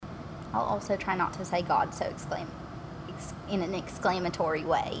I'll also try not to say God in an exclamatory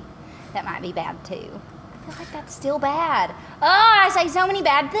way. That might be bad too. I feel like that's still bad. Oh, I say so many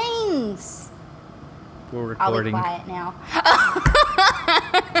bad things. We're recording. I'll be quiet now.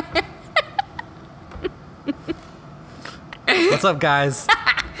 What's up, guys?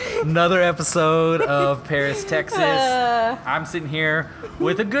 Another episode of Paris, Texas. I'm sitting here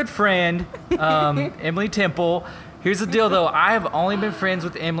with a good friend, Emily Temple. Here's the deal, though. I have only been friends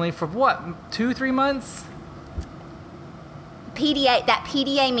with Emily for, 2-3 months? That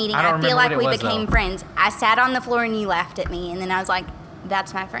PDA meeting, I feel like we became friends. I sat on the floor and you laughed at me, and then I was like,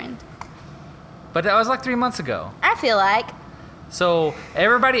 that's my friend. But that was like 3 months ago. I feel like. So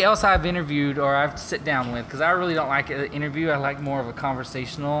everybody else I've interviewed or I've sit down with, because I really don't like an interview. I like more of a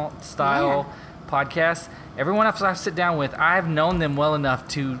conversational style podcast. Everyone else I sit down with, I've known them well enough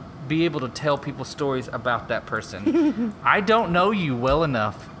to be able to tell people stories about that person. I don't know you well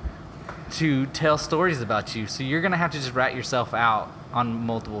enough to tell stories about you, so you're going to have to just rat yourself out on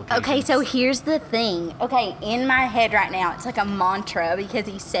multiple occasions. Okay, so here's the thing. Okay, in my head right now, it's like a mantra because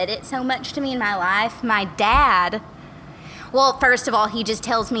he said it so much to me in my life. My dad, well, first of all, he just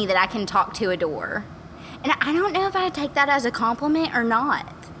tells me that I can talk to a door. And I don't know if I take that as a compliment or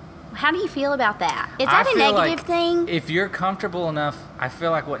not. How do you feel about that? Is that a negative thing? If you're comfortable enough, I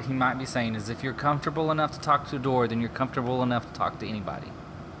feel like what he might be saying is if you're comfortable enough to talk to a door, then you're comfortable enough to talk to anybody.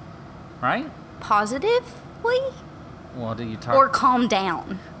 Right? Positively? Well, do you talk... Or calm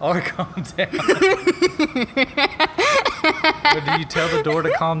down. Or calm down. Or do you tell the door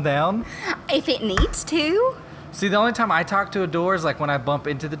to calm down? If it needs to. See, the only time I talk to a door is like when I bump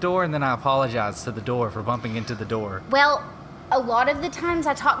into the door, and then I apologize to the door for bumping into the door. Well, a lot of the times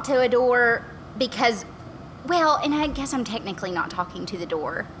I talk to a door because, and I guess I'm technically not talking to the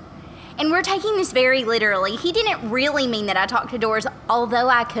door. And we're taking this very literally. He didn't really mean that I talk to doors, although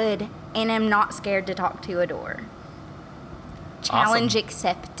I could, and am not scared to talk to a door. Challenge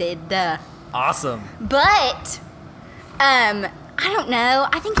accepted. Awesome. But, I don't know.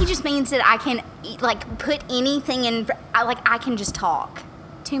 I think he just means that I can, put anything in, I can just talk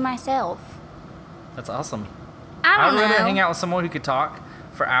to myself. That's awesome. I don't know. I'd rather hang out with someone who could talk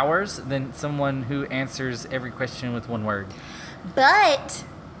for hours than someone who answers every question with one word. But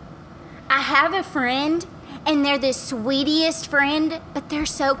I have a friend, and they're the sweetest friend, but they're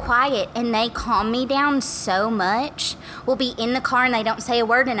so quiet, and they calm me down so much. We'll be in the car, and they don't say a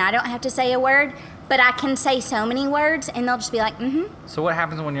word, and I don't have to say a word, but I can say so many words, and they'll just be like, mm-hmm. So what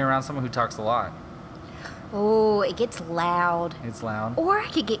happens when you're around someone who talks a lot? Oh, it gets loud. It's loud. Or I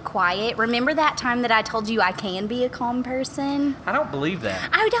could get quiet. Remember that time that I told you I can be a calm person? I don't believe that.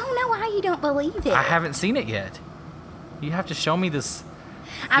 I don't know why you don't believe it. I haven't seen it yet. You have to show me this.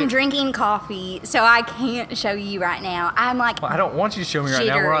 I'm drinking coffee, so I can't show you right now. I'm like, well, I don't want you to show me right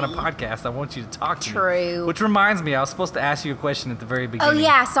now. We're on a jittery. podcast. I want you to talk to me. True. Which reminds me, I was supposed to ask you a question at the very beginning. Oh,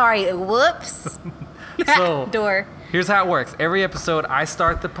 yeah, sorry. Whoops. So, Door. Here's how it works. Every episode, I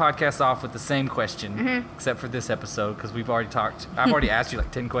start the podcast off with the same question, except for this episode, because we've already talked. I've already asked you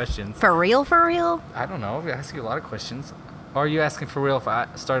like 10 questions. For real, for real? I don't know. I've asked you a lot of questions. Or are you asking for real if I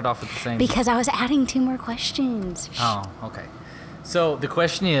started off with the same? Because I was adding 2 more questions. Oh, okay. So the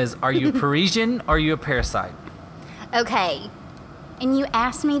question is, are you a Parisian or are you a parasite? Okay. And you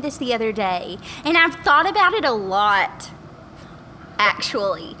asked me this the other day, and I've thought about it a lot,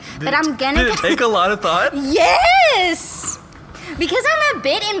 actually. But I'm gonna... Did it take a lot of thought? Yes! Because I'm a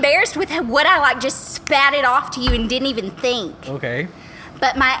bit embarrassed with what I just spat it off to you and didn't even think. Okay.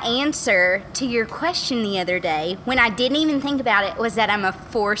 But my answer to your question the other day, when I didn't even think about it, was that I'm a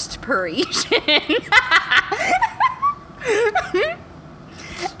forced Parisian.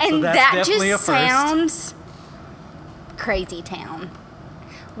 And so that just sounds crazy town.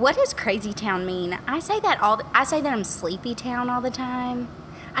 What does crazy town mean? I say that I'm sleepy town all the time.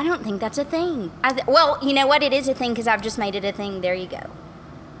 I don't think that's a thing. Well, you know what? It is a thing because I've just made it a thing. There you go.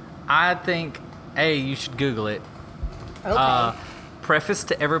 I think, you should Google it. Okay. Preface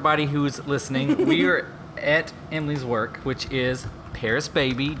to everybody who's listening, we are at Emily's work, which is Paris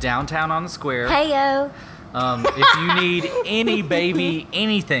Baby, downtown on the square. Heyo. If you need any baby,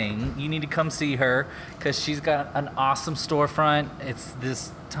 anything, you need to come see her because she's got an awesome storefront.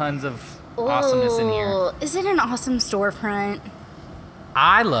 There's tons of awesomeness in here. Is it an awesome storefront?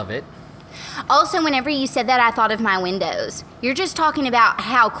 I love it. Also, whenever you said that, I thought of my windows. You're just talking about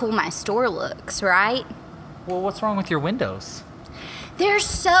how cool my store looks, right? Well, what's wrong with your windows? They're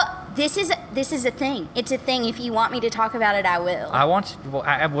so... This is a thing. It's a thing. If you want me to talk about it, I will.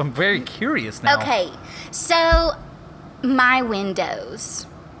 I'm very curious now. Okay, so my windows.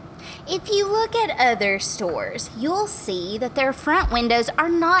 if you look at other stores, you'll see that their front windows are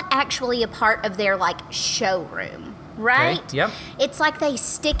not actually a part of their like showroom, right? Okay, yep. It's like they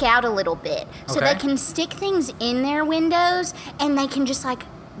stick out a little bit. So Okay. they can stick things in their windows and they can just like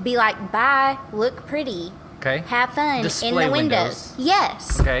be like, bye, look pretty, Okay. have fun Display in the windows. windows.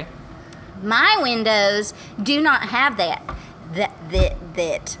 Yes. Okay. My windows do not have that.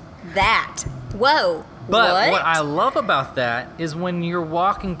 Whoa. But what I love about that is when you're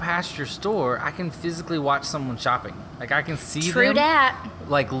walking past your store, I can physically watch someone shopping. Like I can see True them dat.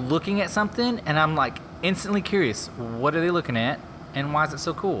 like looking at something, and I'm like instantly curious. What are they looking at, and why is it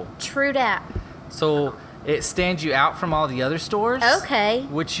so cool? True dat. So it stands you out from all the other stores. Okay.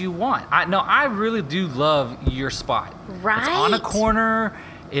 Which you want. I really do love your spot. It's on a Right. corner.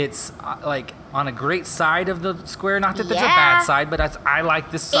 It's like on a great side of the square. Not that there's a Yeah. bad side, but I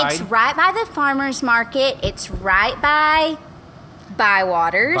like this side. It's right by the farmer's market. It's right by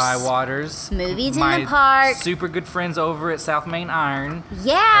Bywaters. Waters. Movies in My the park. Super good friends over at South Main Iron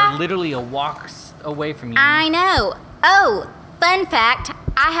Yeah. are literally a walk away from you. I know. Oh, fun fact.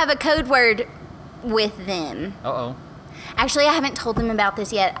 I have a code word with them. Uh-oh. Actually, I haven't told them about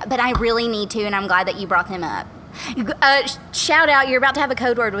this yet, but I really need to, and I'm glad that you brought them up. Shout out, you're about to have a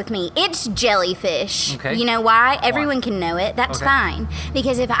code word with me. It's jellyfish. Okay. You know why? Everyone can know it. That's Okay. fine.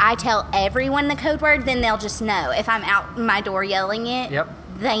 Because if I tell everyone the code word, then they'll just know. If I'm out my door yelling it, Yep.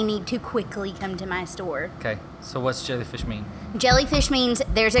 they need to quickly come to my store. Okay. So what's jellyfish mean? Jellyfish means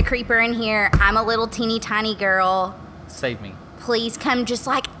there's a creeper in here. I'm a little teeny tiny girl. Save me. Please come just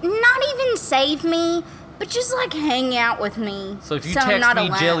like, not even save me, but just like hang out with me. So if you I'm text not me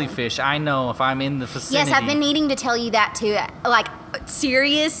alone. jellyfish, I know if I'm in the vicinity. Yes, I've been needing to tell you that too. Like,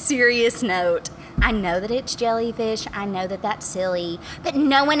 serious note. I know that it's jellyfish. I know that that's silly, but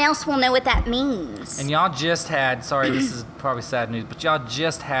no one else will know what that means. And y'all just had, sorry, this is probably sad news, but y'all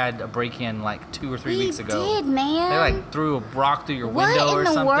just had a break-in like 2 or 3 we weeks ago. did, man. They like threw a rock through your what window in or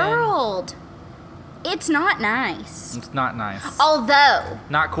the something. world? It's not nice. It's not nice. Although,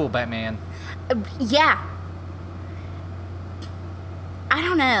 Not cool, Batman. yeah. I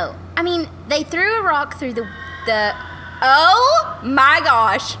don't know. I mean, they threw a rock through the oh my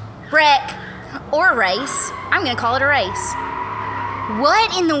gosh. Wreck. Or race. I'm going to call it a race.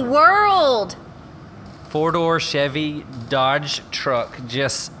 What in the world? 4-door Chevy Dodge truck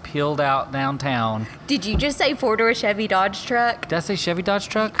just peeled out downtown. Did you just say 4-door Chevy Dodge truck? Did I say Chevy Dodge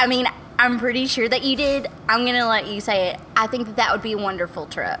truck? I mean, I'm pretty sure that you did. I'm going to let you say it. I think that that would be a wonderful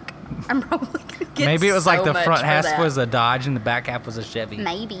truck. I'm probably going to get Maybe it was like so the much front for half that. was a Dodge and the back half was a Chevy.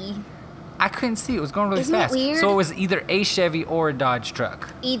 Maybe. I couldn't see. It was going really Isn't it fast. weird? So it was either a Chevy or a Dodge truck.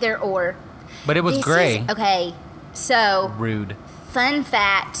 Either or. But it was This gray. is- okay, so Rude. fun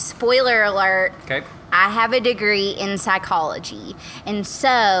fact, spoiler alert, Okay. I have a degree in psychology. And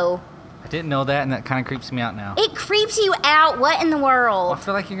so I didn't know that, and that kind of creeps me out now. it creeps you out. What in the I world?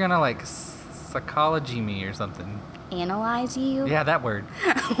 feel like you're going to like psychology me or something. Analyze you? Yeah, that word.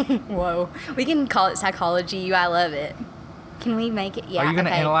 Whoa. We can call it psychology you. I love it. Can we make it? Yeah. Are you going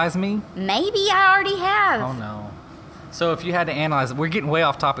to okay. analyze me? Maybe I already have. Oh no. So if you had to analyze, we're getting way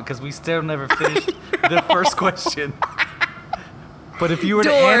off topic because we still never finished the first question. But if you were to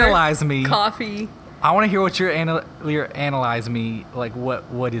Door. analyze me, Coffee. I want to hear what your analyze me. Like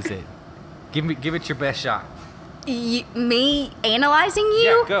what is it? Give it your best shot. Me analyzing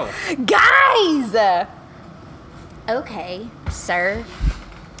you? Yeah, go. Guys! Okay, sir.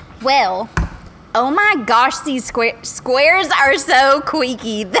 Well, oh my gosh, these squares are so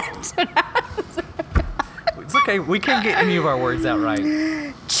squeaky. That's what It's okay. We can't get any of our words out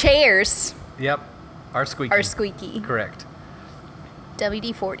right. Chairs Yep. Are squeaky. are squeaky. Correct.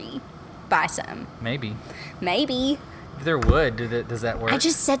 WD-40. Buy some. Maybe. Maybe. If they're wood, does that work? I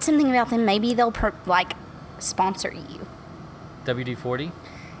just said something about them. Maybe they'll sponsor you. WD-40?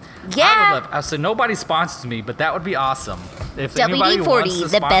 Yeah. I would love. So nobody sponsors me, but that would be awesome. If anybody wants to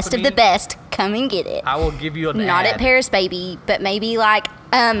WD-40, the best sponsor of the me, best. Come and get it. I will give you an Not ad. at Paris Baby, but maybe like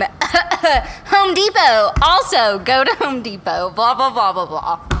Home Depot. Also, go to Home Depot. Blah blah blah blah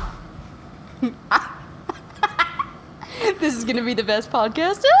blah. This is gonna be the best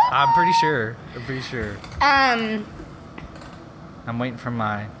podcast. I'm pretty sure. Um, I'm waiting for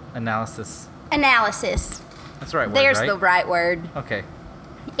my analysis. analysis. That's the right word, There's right? the right word. Okay.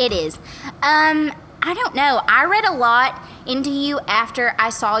 It is. I don't know. I read a lot into you after I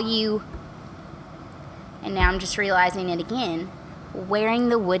saw you, and now I'm just realizing it again. Wearing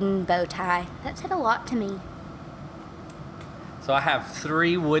the wooden bow tie. That said a lot to me. So I have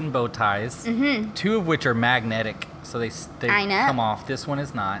 3 wooden bow ties, 2 of which are magnetic, so they I know. come off. This one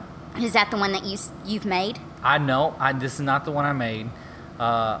is not. Is that the one that you've made? I know. This is not the one I made.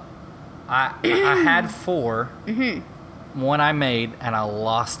 I had 4. One I made and I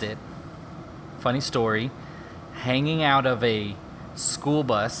lost it. Funny story. Hanging out of a school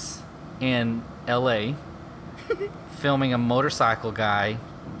bus in LA, filming a motorcycle guy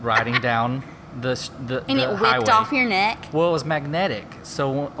riding down the And it whipped highway. off your neck? Well, it was magnetic.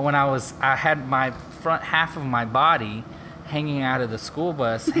 So when I had my front half of my body hanging out of the school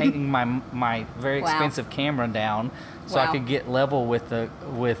bus, hanging my very Wow. expensive camera down, so I Wow. could get level with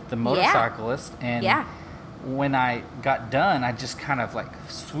the motorcyclist. And Yeah. when I got done, I just kind of like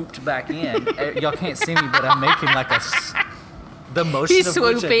swooped back in. Y'all can't see me, but I'm making like the motion He's of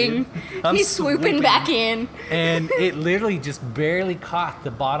which I swooping. did. I'm He's swooping back in. And it literally just barely caught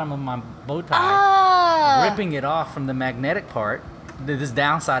the bottom of my bow tie, Oh. ripping it off from the magnetic part. This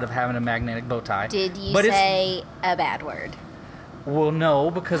downside of having a magnetic bow tie. Did you But say a bad word? Well,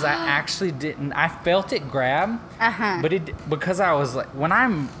 no, because I actually didn't. I felt it grab, but because I was like, when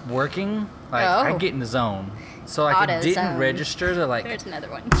I'm working, like I Oh. get in the zone, so like it didn't AutoZone. register to like There's another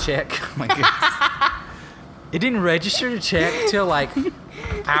one. check. Oh my goodness. It didn't register to check till like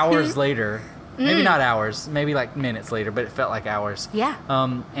hours later. Maybe not hours, maybe like minutes later, but it felt like hours. Yeah.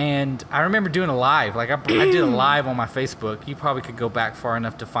 And I remember doing a live. Like I did a live on my Facebook. You probably could go back far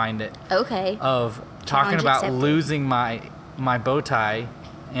enough to find it. Okay. Of talking Challenge about accepted. losing my bow tie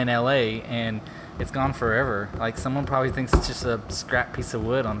in LA, and it's gone forever. Like someone probably thinks it's just a scrap piece of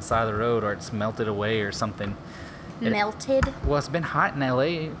wood on the side of the road, or it's melted away or something. Melted Well, it's been hot in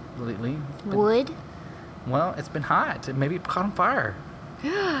LA lately. wood. Well, it's been hot. Maybe it caught on fire.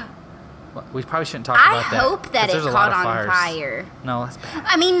 Well, we probably shouldn't talk I about that. hope that 'cause there's it a lot caught of on fires. fire. No, that's bad.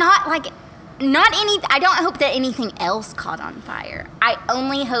 I mean, I don't hope that anything else caught on fire. I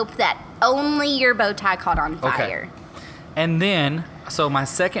only hope that only your bow tie caught on fire. And then, so my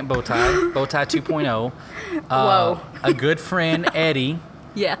second bow tie, bow tie 2.0, Whoa. a good friend, Eddie,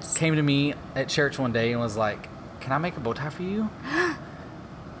 Yes. came to me at church one day and was like, "Can I make a bow tie for you?"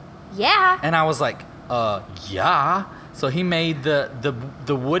 Yeah. And I was like, yeah. So he made the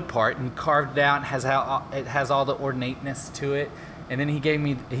wood part and carved it out. And it has all the ornateness to it. And then he gave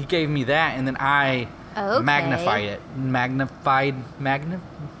me that, and then I Okay.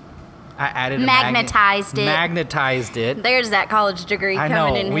 I added Magnetized it. Magnetized it. There's that college degree I know.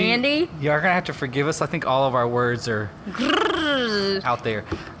 coming in handy. You're gonna have to forgive us. I think all of our words are out there.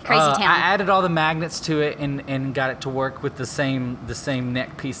 Crazy town. I added all the magnets to it and got it to work with the same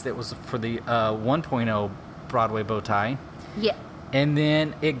neck piece that was for the 1.0 Broadway bow tie. Yeah. And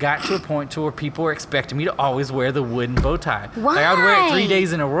then it got to a point to where people were expecting me to always wear the wooden bow tie. Why? Like I would wear it 3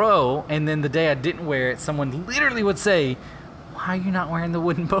 days in a row, and then the day I didn't wear it, someone literally would say, "Why are you not wearing the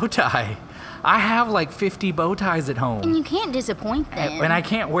wooden bow tie?" I have like 50 bow ties at home. And you can't disappoint them. And I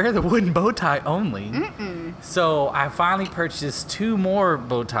can't wear the wooden bow tie only. So I finally purchased 2 more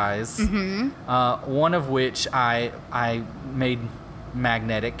bow ties. One of which I made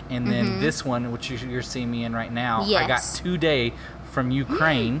magnetic, and then this one, which you're seeing me in right now, I got Yes. today from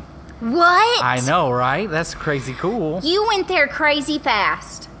Ukraine. What? I know, right? That's crazy cool. You went there crazy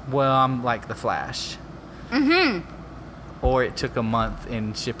fast. Well, I'm like the Flash. Or it took a month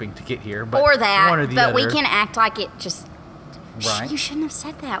in shipping to get here. But Or that. one or the But we other. can act like it just. Right. You shouldn't have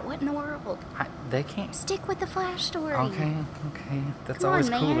said that. What in the world? They can't. Stick with the Flash story. Okay. That's Come always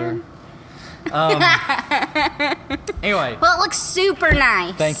on, cooler. man. Anyway, Well, it looks super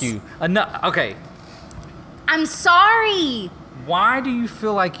nice. thank you. Okay, I'm sorry. why do you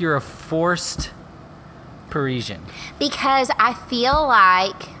feel like you're a forced Parisian? Because I feel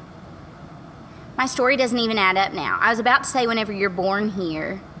like my story doesn't even add up now. I was about to say whenever you're born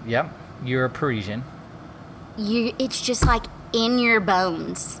here, Yep, you're a Parisian. it's just like in your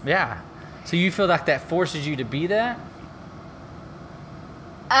bones. Yeah. So you feel like that forces you to be that?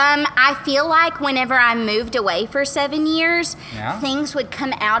 I feel like whenever I moved away for 7 years, Yeah. things would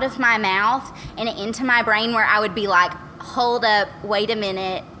come out of my mouth and into my brain where I would be like, hold up, wait a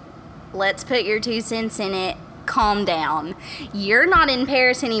minute, let's put your 2 cents in it, calm down. You're not in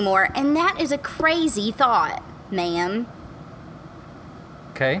Paris anymore, and that is a crazy thought, ma'am.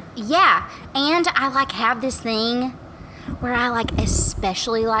 Okay. Yeah, and I like have this thing where I like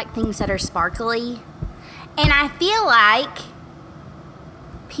especially like things that are sparkly, and I feel like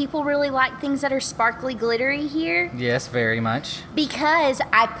people really like things that are sparkly, glittery here Yes, very much. because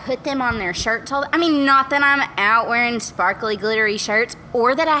I put them on their shirts all. I mean, not that I'm out wearing sparkly, glittery shirts,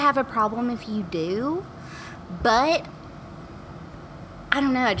 or that I have a problem if you do, but I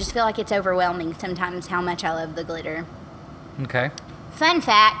don't know. I just feel like it's overwhelming sometimes how much I love the glitter. Okay. Fun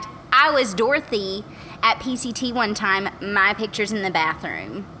fact, I was Dorothy at PCT one time, my picture's in the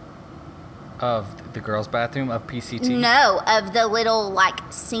bathroom. Of the girls' bathroom of PCT? No, of the little like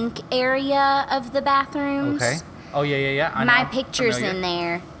sink area of the bathrooms. Okay. Oh yeah. I My know. picture's Familiar. in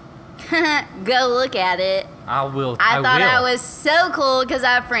there. Go look at it. I will. I thought will. I was so cool because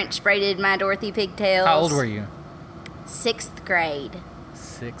I French braided my Dorothy pigtails. How old were you? 6th grade.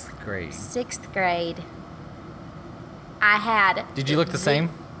 6th grade. 6th grade. I had. Did you look the same?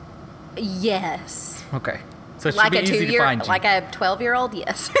 Yes. Okay. So it should Like be a easy to find you. like a 12-year-old,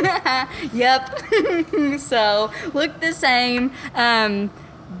 yes. Yep. So look the same.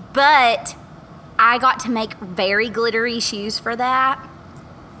 But I got to make very glittery shoes for that.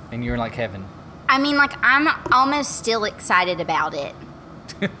 And you're in like heaven. I mean, like, I'm almost still excited about it.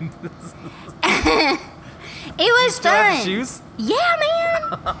 It was Still have the fun. shoes? Yeah,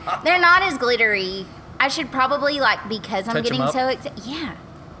 man. They're not as glittery. I should probably, like, because I'm Touch 'em getting up? so excited. Yeah.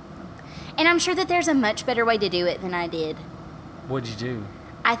 And I'm sure that there's a much better way to do it than I did. What'd you do?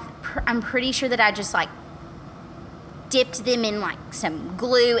 I'm pretty sure that I just, like, dipped them in, like, some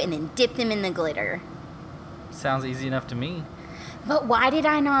glue and then dipped them in the glitter. Sounds easy enough to me. But why did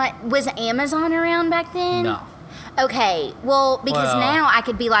I not? Was Amazon around back then? No. Okay, well, because Well- now I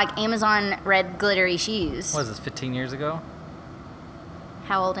could be like Amazon red glittery shoes. What is this, 15 years ago?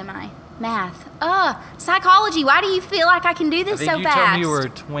 How old am I? Math. Psychology. Why do you feel like I can do I this think so you fast? told me you were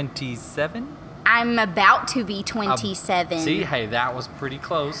 27? I'm about to be 27. See, hey, that was pretty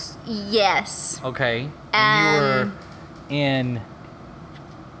close. Yes. Okay. And you were in...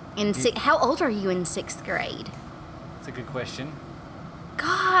 How old are you in 6th grade? That's a good question.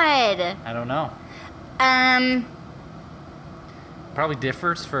 God. I don't know. Probably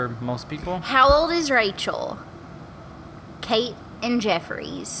differs for most people. How old is Rachel? Kate and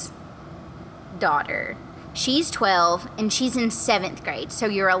Jeffrey's daughter. She's 12 and she's in 7th grade. So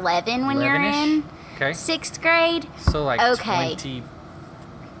you're 11 when you're 11-ish? in Okay. 6th grade. So like Okay. 20...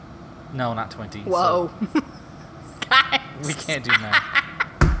 No, not 20. Whoa. So we can't do math.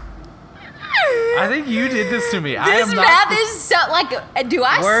 I think you did this to me. I This am not... math is so like. Do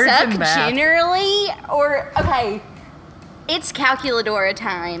I Words suck and math. generally, or okay? It's calculadora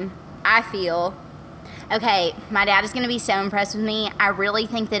time. I feel. Okay, my dad is gonna be so impressed with me. I really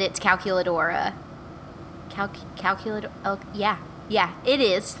think that it's calculadora. Calculadora. Oh, yeah, it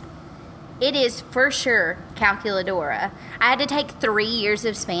is. It is for sure calculadora. I had to take 3 years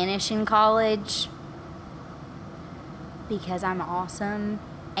of Spanish in college because I'm awesome.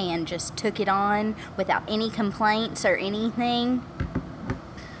 And just took it on without any complaints or anything.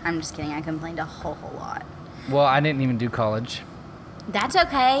 I'm just kidding. I complained a whole lot. Well, I didn't even do college. That's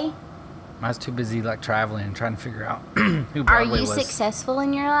okay. I was too busy like traveling and trying to figure out who Are Broadway you was. successful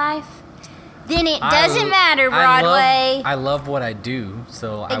in your life? Then it I- doesn't matter, Broadway. I love what I do,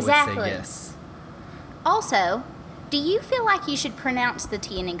 so I would Exactly. say yes. Also, do you feel like you should pronounce the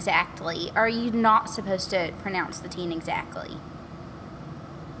T inexactly? Or are you not supposed to pronounce the T inexactly?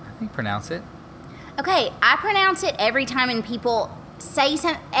 I think pronounce it. Okay, I pronounce it every time, and people say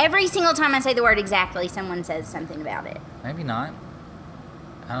every single time I say the word exactly, someone says something about it. Maybe not.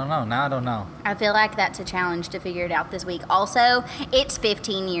 I don't know. Now I don't know. I feel like that's a challenge to figure it out this week. Also, it's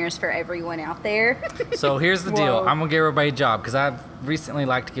 15 years for everyone out there. So here's the deal. Whoa. I'm going to give everybody a job because I've recently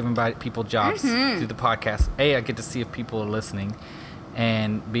liked to give people jobs through the podcast. A, I get to see if people are listening.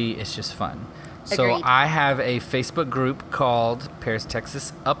 And B, it's just fun. So Agreed. I have a Facebook group called Paris,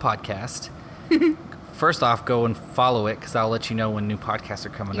 Texas, a podcast. First off, go and follow it because I'll let you know when new podcasts are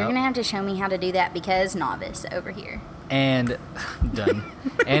coming You're up. going to have to show me how to do that because novice over here. And done.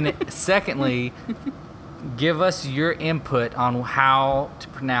 And secondly, give us your input on how to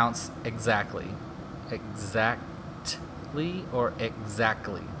pronounce exactly. Exactly or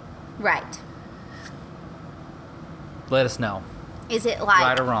exactly. Right. Let us know. Is it like...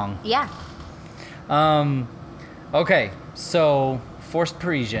 Right or wrong. Yeah. Okay, so forced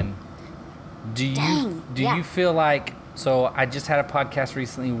Parisian. Do you Dang, yeah. you feel like, so I just had a podcast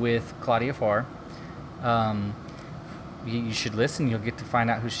recently with Claudia Farr. You should listen. You'll get to find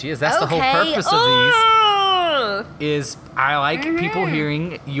out who she is. That's the whole purpose of these. Is I like people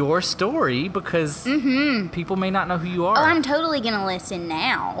hearing your story because people may not know who you are. Oh, I'm totally going to listen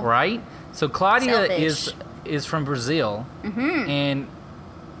now. Right? So Claudia Selfish. is from Brazil and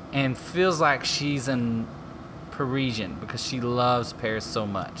feels like she's an Parisian because she loves Paris so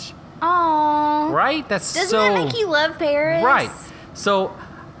much. Aww. Right? That's Doesn't so that make you love Paris? right. So,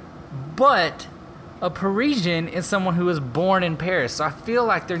 but a Parisian is someone who was born in Paris. So I feel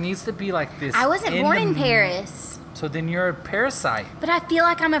like there needs to be like this. I wasn't born in Paris, So then you're a parasite. but I feel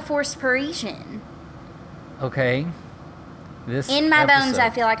like I'm a forced Parisian. Okay. This In my bones, episode- I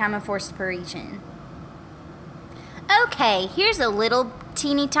feel like I'm a forced Parisian. Okay, here's a little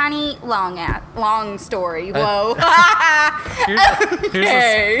teeny tiny long story. Whoa.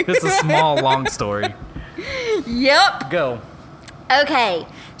 Here's a small long story. Yep. Go. Okay,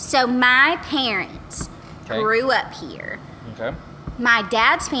 so my parents grew up here. Okay. My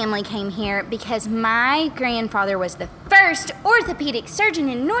dad's family came here because my grandfather was the first orthopedic surgeon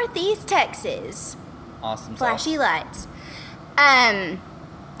in Northeast Texas. Awesome. Flashy lights. And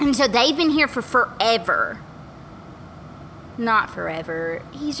so they've been here for forever. Not forever.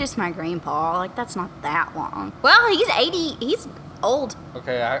 He's just my grandpa. Like, that's not that long. Well, he's 80. He's old.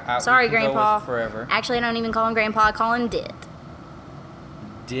 Okay, Sorry, we can go Grandpa. with forever. Actually, I don't even call him Grandpa. I call him Dit.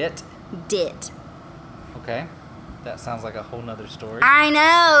 Dit? Dit. Okay. That sounds like a whole nother story. I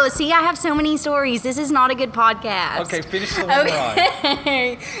know. See, I have so many stories. This is not a good podcast. Okay, finish the one we're on.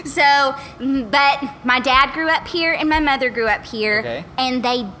 Okay. So, but my dad grew up here and my mother grew up here. Okay. And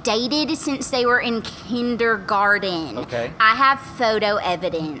they dated since they were in kindergarten. Okay. I have photo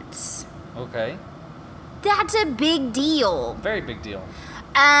evidence. Okay. That's a big deal. Very big deal.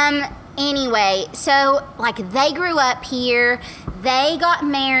 Anyway, so, like, they grew up here. They got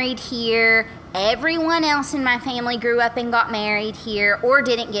married here. Everyone else in my family grew up and got married here or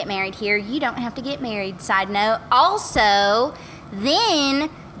didn't get married here. You don't have to get married, side note. Also, then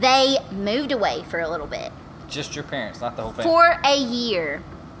they moved away for a little bit. Just your parents, not the whole family. For a year.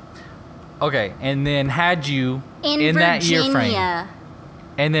 Okay, and then had you In that year frame. Virginia.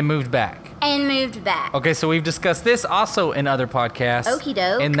 And then moved back. And moved back. Okay, so we've discussed this also in other podcasts. Okie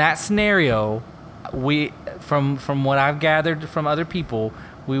doke. In that scenario, we from what I've gathered from other people,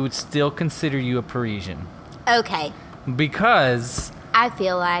 we would still consider you a Parisian. Okay. Because I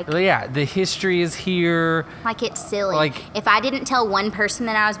feel like the history is here. like it's silly. Like, if I didn't tell one person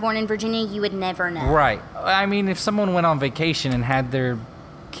that I was born in Virginia, you would never know. Right. I mean, if someone went on vacation and had their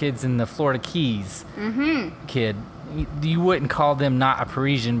kids in the Florida Keys, kid, you wouldn't call them not a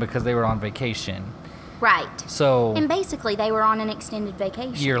Parisian because they were on vacation. Right. So And basically, they were on an extended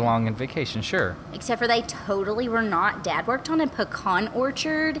vacation. year-long in vacation, sure. Except for they totally were not. Dad worked on a pecan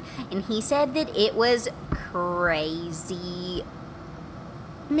orchard, and he said that it was crazy.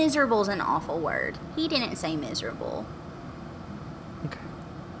 Miserable's an awful word. He didn't say miserable. Okay.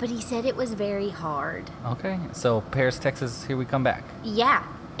 But he said it was very hard. Okay. So Paris, Texas, here we come back. Yeah.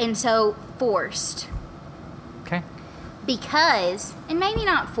 And so, forced. Okay. Because, and maybe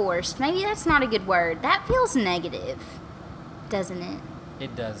not forced, maybe that's not a good word. That feels negative, doesn't it?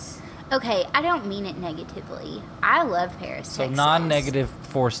 It does. Okay, I don't mean it negatively. I love Paris, So Texas. non-negative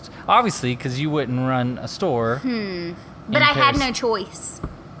forced, obviously, because you wouldn't run a store. But I had no choice.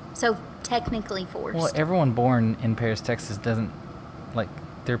 So technically forced. Well, everyone born in Paris, Texas doesn't, like,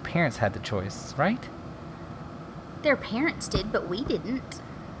 their parents had the choice, right? Their parents did, but we didn't.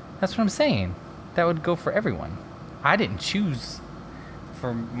 That's what I'm saying. That would go for everyone. I didn't choose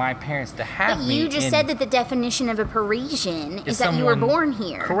for my parents to have But me. you just said that the definition of a Parisian is that you were someone- born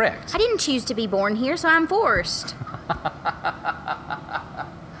here. Correct. I didn't choose to be born here, so I'm forced. I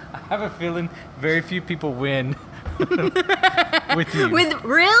have a feeling very few people win with you.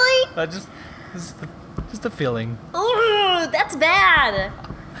 Really? Just a feeling. Ooh, that's bad.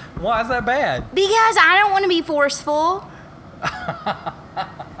 Why is that bad? Because I don't want to be forceful.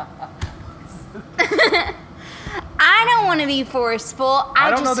 I don't want to be forceful. I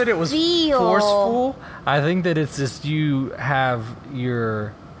don't know that it was feel forceful. I think that it's just you have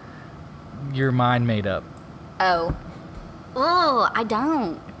your mind made up. Oh, I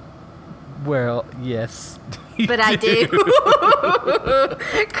don't. Well, yes. But I do.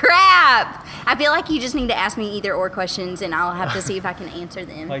 Crap. I feel like you just need to ask me either or questions, and I'll have to see if I can answer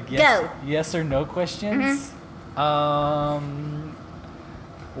them. Like Go. yes or no questions.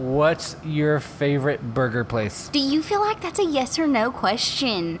 What's your favorite burger place? Do you feel like that's a yes or no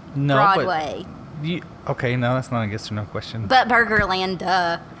question? No, Broadway. Okay, no, that's not a yes or no question. But Burgerland,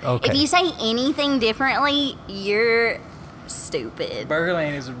 duh. Okay. If you say anything differently, you're stupid.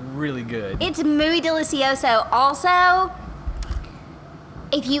 Burgerland is really good. It's muy delicioso. Also,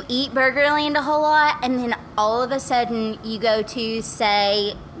 if you eat Burgerland a whole lot and then all of a sudden you go to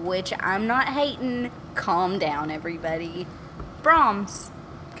say, which I'm not hating, calm down, everybody, Brahms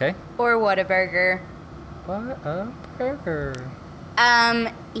Okay. or Whataburger. What a burger.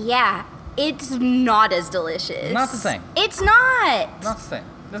 Yeah, it's not as delicious. Not the same. It's not. Not the same.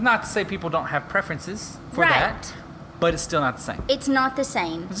 That's not to say people don't have preferences for Right. that, but it's still not the same. It's not the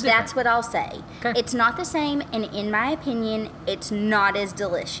same. It's That's different. what I'll say. Okay. It's not the same, and in my opinion, it's not as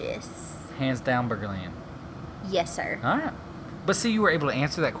delicious. Hands down, Burgerland. Yes, sir. All right. But see, you were able to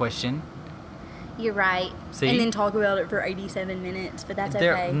answer that question. You're right. See? And then talk about it for 87 minutes, but that's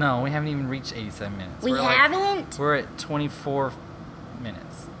okay. No, we haven't even reached 87 minutes. We We're haven't? We're at 24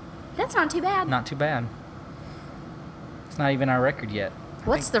 minutes. That's not too bad. Not too bad. It's not even our record yet.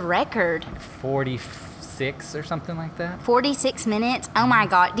 What's the record? 46 or something like that. 46 minutes? Oh my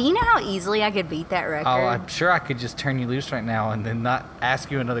God. Do you know how easily I could beat that record? Oh, I'm sure I could just turn you loose right now and then not ask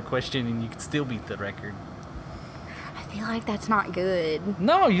you another question and you could still beat the record. I feel like that's not good.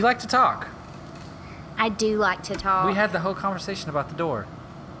 No, you like to talk. I do like to talk. We had the whole conversation about the door.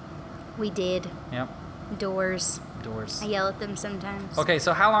 We did. Yep, Doors. doors. I yell at them sometimes. Okay,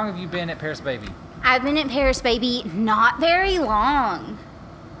 so how long have you been at Paris Baby? I've been at Paris Baby not very long.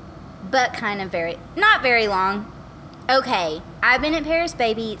 But kind of not very long. Okay, I've been at Paris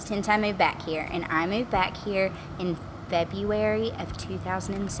Baby since I moved back here. And I moved back here in February of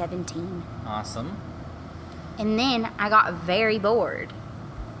 2017. Awesome. And then I got very bored.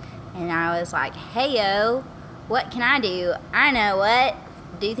 And I was like, hey, yo, what can I do? I know what.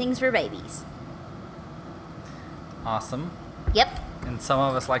 Do things for babies. Awesome. Yep. And some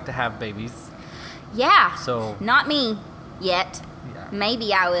of us like to have babies. Yeah. So Not me yet. yeah,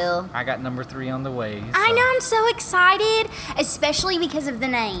 Maybe I will. I got number 3 on the way. I know, I'm so excited. Especially because of the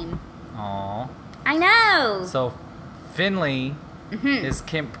name. Aw. I know. So Finley is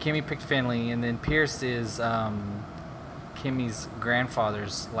Kimmy picked Finley, and then Pierce is Kimmy's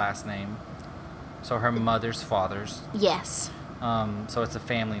grandfather's last name. So her mother's father's. Yes. So it's a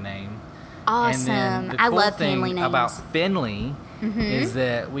family name. Awesome. And then the I cool love thing family names. about Finley is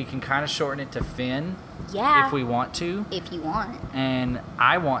that we can kind of shorten it to Finn Yeah. if we want to. If you want. And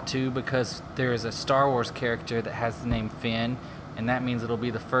I want to because there is a Star Wars character that has the name Finn, and that means it'll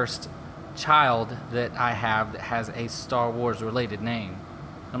be the first child that I have that has a Star Wars related name.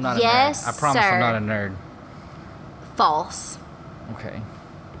 I'm not Yes, a nerd. I promise sir. I'm not a nerd. False. Okay.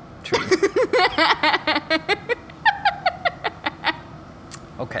 True.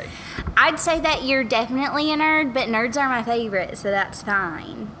 Okay. I'd say that you're definitely a nerd, but nerds are my favorite, so that's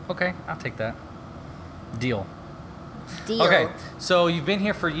fine. Okay, I'll take that. Deal. Deal. Okay, so you've been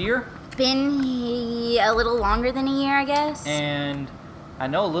here for a year, Been a little longer than a year, I guess. and I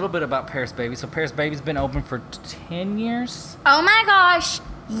know a little bit about Paris Baby. So Paris Baby's been open for 10 years. Oh my gosh.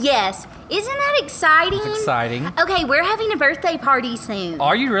 Yes. Isn't that exciting? It's exciting. Okay, we're having a birthday party soon.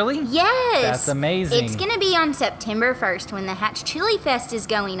 Are you really? Yes. That's amazing. It's going to be on September 1st when the Hatch Chili Fest is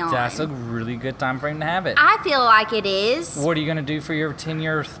going on. That's a really good time frame to have it. I feel like it is. What are you gonna do for your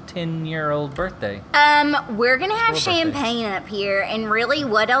 10-year-old birthday? We're going to have It's your birthday. champagne up here, and really,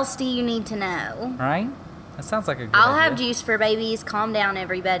 what else do you need to know? Right? That sounds like a good I'll idea. have juice for babies. Calm down,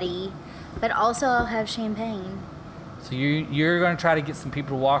 everybody. But also, I'll have champagne. So you're gonna try to get some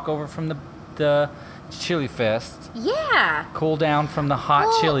people to walk over from the Chili Fest, Yeah. cool down from the hot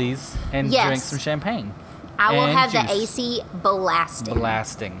Well, chilies, and yes. drink some champagne. I will And have the juice. AC blasting.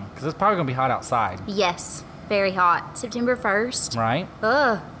 Blasting, because it's probably gonna be hot outside, Yes. Very hot. September 1st. right?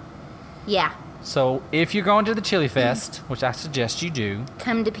 Ugh. Yeah. So if you're going to the Chili Fest, which I suggest you do,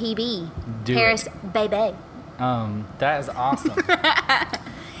 Come to PB. Do Paris, baby. that is awesome.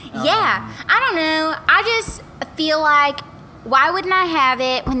 Yeah. I don't know. I just feel like, why wouldn't I have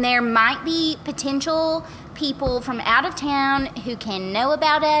it when there might be potential people from out of town who can know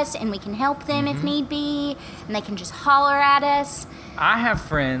about us and we can help them Mm-hmm. if need be, and they can just holler at us. I have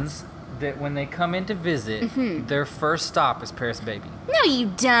friends that when they come in to visit, Mm-hmm. their first stop is Paris Baby. No, you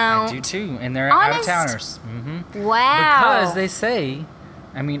don't. I do too, and they're Honest? out-of-towners. Mm-hmm. Wow. Because they say,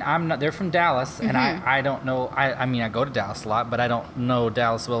 I mean, I'm not. They're from Dallas, and Mm-hmm. I don't know. I mean, I go to Dallas a lot, but I don't know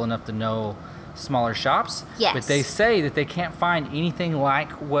Dallas well enough to know smaller shops. Yes. But they say that they can't find anything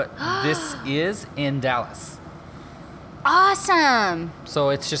like what this is in Dallas. Awesome. So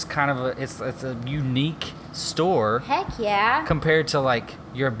it's just kind of it's a unique store Heck yeah. compared to like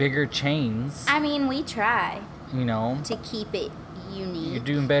your bigger chains. I mean, we try You know, to keep it unique. you're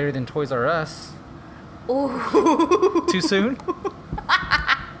doing better than Toys R Us. Ooh. Too soon?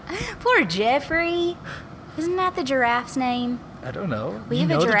 Poor Jeffrey. Isn't that the giraffe's name? I don't know. We you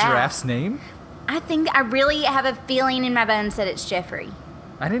have a know the giraffe. giraffe's name? I really have a feeling in my bones that it's Jeffrey.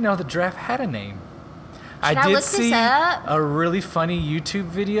 I didn't know the giraffe had a name. Should I did look this see up? a really funny YouTube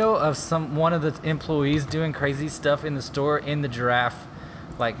video of one of the employees doing crazy stuff in the store in the giraffe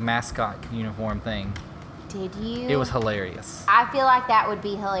like mascot uniform thing. Did you? It was hilarious. I feel like that would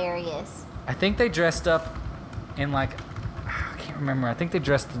be hilarious. I think they dressed up in like I can't remember. I think they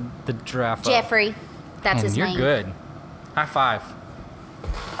dressed the giraffe up. Jeffrey. That's Man, his you're name. good. High five.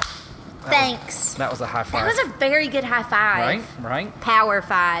 Thanks. That was a high That five. was a very good high five. Right? Power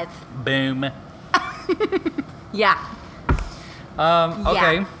 5. Boom. Yeah.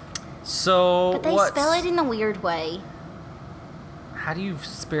 Okay. So But they spell it in a weird way. How do you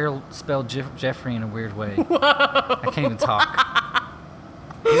spell Jeffrey in a weird way? I can't even talk.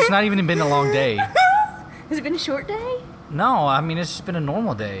 It's not even been a long day. Has it been a short day? No, I mean, it's just been a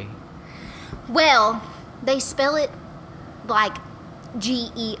normal day. Well, they spell it like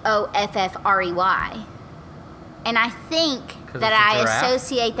Geoffrey. And I think 'Cause that it's a I giraffe?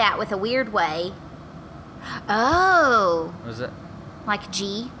 associate that with a weird way. Oh, Was it? like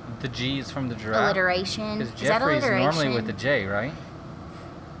G, The G is from the giraffe? alliteration. Because Is that Jeffrey's alliteration? normally with the J, right?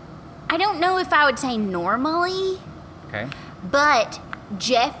 I don't know if I would say normally, Okay. but the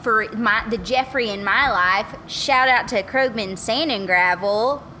Jeffrey in my life, shout out to Krogman Sand and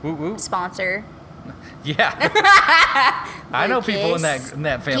Gravel, Woo woo. sponsor. Yeah. I know people in Lucas,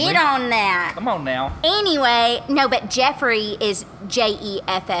 that family. Get on that. Come on now. Anyway, no, but Jeffrey is Jeffrey.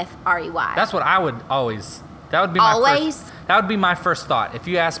 That's what I would always. That would be my Always? first. That would be my first thought. If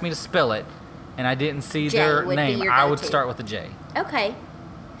you asked me to spell it, and I didn't see J their would be name, your I would go-to. start with the J. Okay.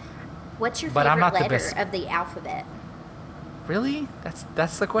 What's your But I'm favorite not the letter best- of the alphabet? Really?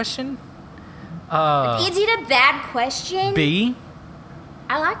 That's the question. Is it a bad question? B.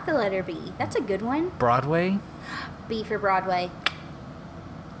 I like the letter B. That's a good one. Broadway. B for Broadway.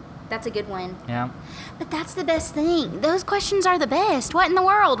 That's a good one. Yeah. But that's the best thing. Those questions are the best. What in the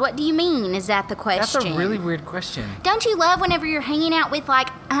world? What do you mean? Is that the question? That's a really weird question. Don't you love whenever you're hanging out with, like,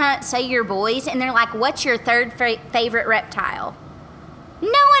 say your boys, and they're like, what's your third favorite reptile? No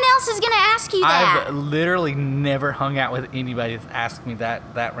one else is going to ask you that. I've literally never hung out with anybody that's asked me that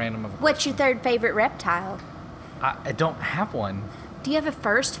random of a What's your third favorite reptile? I don't have one. Do you have a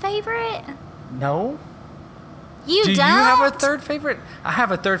first favorite? No. You Do don't? you have a third favorite? I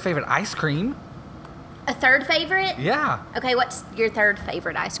have a third favorite ice cream. A third favorite? Yeah. Okay, what's your third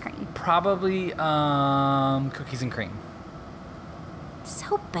favorite ice cream? Probably cookies and cream.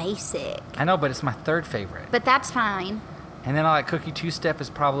 So basic. I know, but it's my third favorite. But that's fine. And then I like Cookie Two-Step is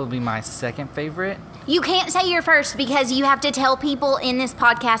probably my second favorite. You can't say your first because you have to tell people in this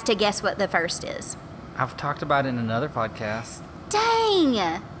podcast to guess what the first is. I've talked about it in another podcast.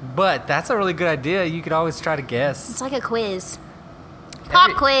 Dang! But that's a really good idea. You could always try to guess. It's like a quiz.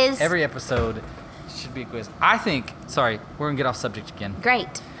 Pop quiz. Every episode should be a quiz. I think, sorry, we're going to get off subject again.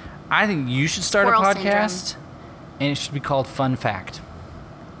 Great. I think you should start Squirrel a podcast and it should be called Fun Fact.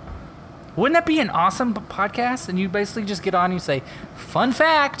 Wouldn't that be an awesome podcast? And you basically just get on and you say, fun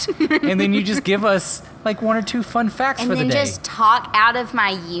fact. And then you just give us like one or two fun facts And for the then day. just talk out of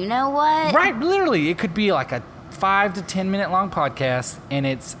my you-know-what? Right, literally. It could be like a 5 to 10 minute long podcast and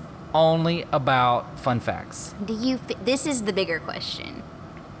it's only about fun facts. This is the bigger question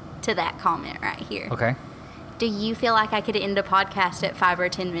to that comment right here. Okay. Do you feel like I could end a podcast at 5 or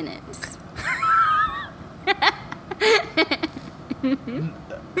 10 minutes?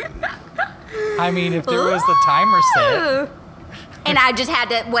 I mean, if there was the timer set. And I just had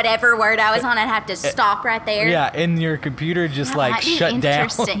to, whatever word I was on, I'd have to stop right there. Yeah, and your computer just That like might be shut down.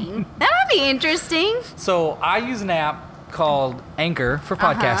 interesting. That would be interesting. So I use an app called Anchor for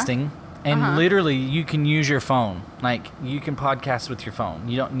podcasting, and literally you can use your phone. Like you can podcast with your phone.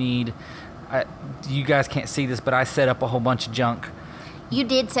 You don't need. You guys can't see this, but I set up a whole bunch of junk. You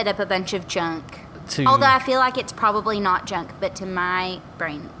did set up a bunch of junk. To, Although I feel like it's probably not junk, but to my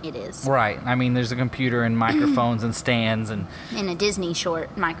brain it is. Right. I mean, there's a computer and microphones and stands and. In a Disney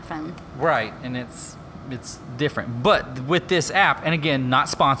short microphone. Right, and it's different. But with this app, and again, not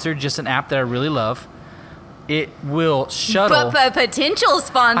sponsored, just an app that I really love. It will shuttle. But potential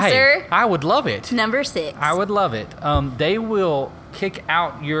sponsor. Hey, I would love it. Number 6. I would love it. They will kick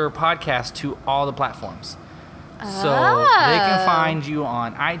out your podcast to all the platforms. So they can find you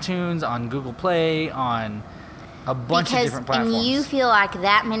on iTunes, on Google Play, on a bunch of different platforms. And you feel like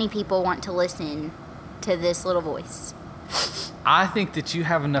that many people want to listen to this little voice. I think that you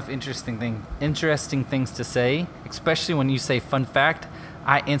have enough interesting things to say, especially when you say fun fact.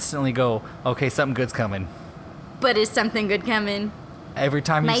 I instantly go, okay, something good's coming. But is something good coming? Every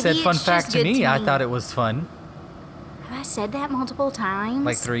time you Maybe said fun it's fact just to good me, to I me. thought it was fun. Have I said that multiple times?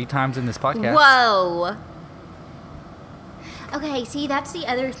 Like 3 times in this podcast. Whoa. Okay, see, that's the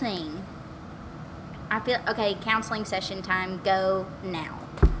other thing. I feel, okay, counseling session time, go now.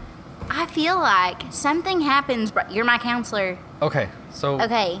 I feel like something happens, you're my counselor. Okay, so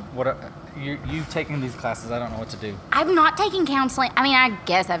Okay. what? You've taken these classes. I don't know what to do. I'm not taking counseling. I mean, I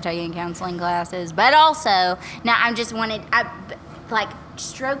guess I've taken counseling classes, but also, now I just wanted, like,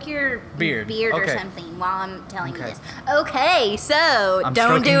 stroke your Beard. or Okay. something while I'm telling you Okay. this. Okay, so I'm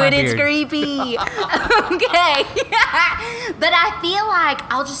don't stroking do my it. It's beard. creepy. Okay. But I feel like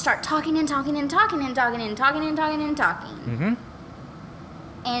I'll just start talking and talking and talking and talking and talking and talking and talking. Mm-hmm.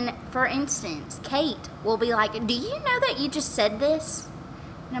 And for instance, Kate will be like, "Do you know that you just said this?"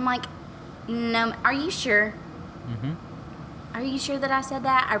 And I'm like, "No, are you sure?" Mm-hmm. Are you sure that I said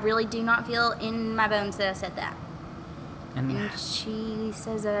that? I really do not feel in my bones that I said that. And she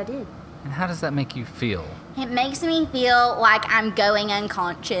says that I did. And how does that make you feel? It makes me feel like I'm going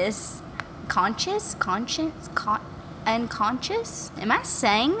unconscious. Unconscious? Am I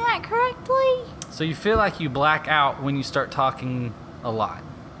saying that correctly? So you feel like you black out when you start talking a lot.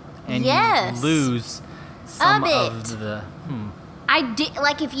 And Yes. you lose some A bit. of the... I did,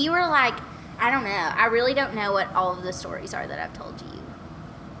 like, if you were like, I don't know. I really don't know what all of the stories are that I've told you.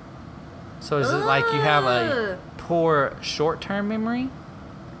 So is it like you have a Ooh. poor short-term memory?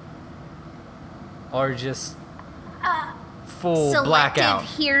 Or just full Selective blackout?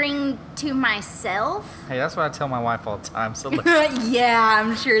 hearing to myself? Hey, that's what I tell my wife all the time. So look, Yeah,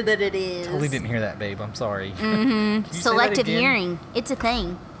 I'm sure that it is. totally didn't hear that, babe. I'm sorry. Mm-hmm. Can you say that Selective again? hearing. It's a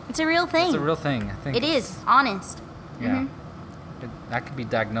thing. It's a real thing. It's a real thing. I think It is, honest. Yeah. I could be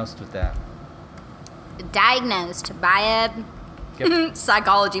diagnosed with that. Diagnosed by a Yep.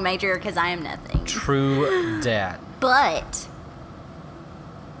 psychology major because I am nothing. True dad. But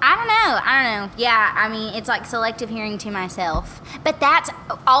I don't know. Yeah, I mean, it's like selective hearing to myself. But that's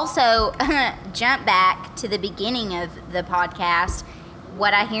also jump back to the beginning of the podcast.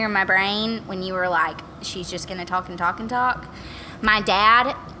 What I hear in my brain when you were like, she's just gonna talk and talk and talk. My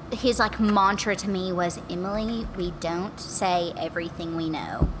dad, his like mantra to me was, Emily, we don't say everything we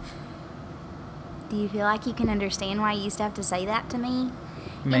know. Do you feel like you can understand why you used to have to say that to me?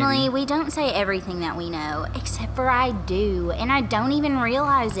 Maybe. Emily, we don't say everything that we know, except for I do, and I don't even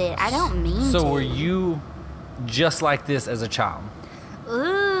realize it. I don't mean to. So were you just like this as a child?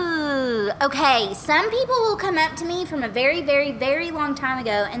 Ooh, okay. Some people will come up to me from a very, very, very long time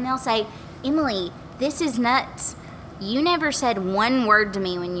ago, and they'll say, Emily, this is nuts. You never said one word to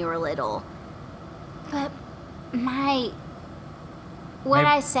me when you were little. But what Maybe-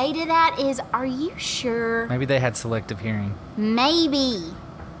 I say to that is, are you sure? Maybe they had selective hearing. Maybe.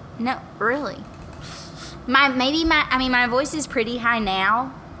 No, really. My voice is pretty high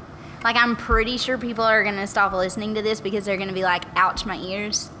now. Like, I'm pretty sure people are going to stop listening to this because they're going to be like, ouch, my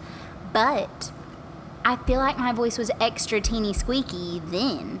ears. But I feel like my voice was extra teeny squeaky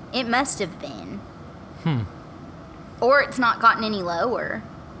then. It must have been. Or it's not gotten any lower.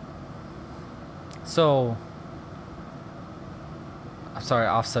 So, I'm sorry,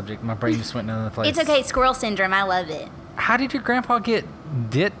 off subject. My brain just went in another place. It's okay, squirrel syndrome. I love it. How did your grandpa get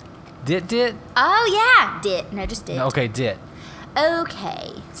dit? Oh, yeah. Dit. No, just dit. Okay, dit.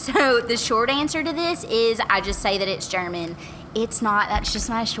 Okay, so the short answer to this is I just say that it's German. It's not. That's just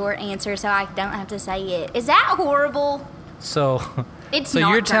my short answer, so I don't have to say it. Is that horrible? So, It's so not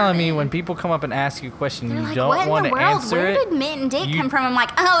you're telling me German. when people come up and ask you a question, They're you like, don't what want in to the world? answer Where it? did mitt and dick You- come from? I'm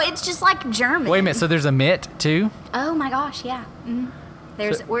like, oh, it's just like German. Wait a minute. So there's a mitt too? Oh my gosh, yeah. There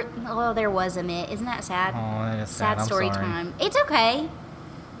was a mitt. Isn't that sad? Oh, that is sad. I'm story sorry. time. It's okay.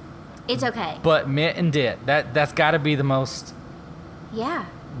 It's okay. But mitt and dit, that's got to be the most Yeah.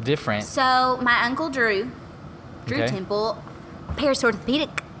 different. So my uncle Drew Okay. Temple, Paris Orthopedic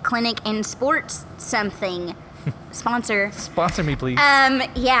Clinic and Sports something sponsor. Sponsor me, please.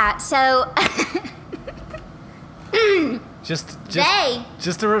 Yeah. So just they.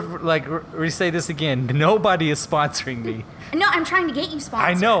 to re-say this again. Nobody is sponsoring me. No, I'm trying to get you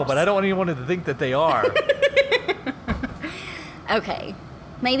sponsors. I know, but I don't want anyone to think that they are. Okay.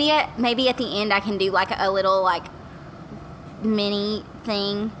 Maybe at the end I can do like a little like mini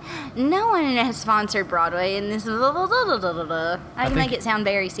thing. No one has sponsored Broadway and this. I can make think it sound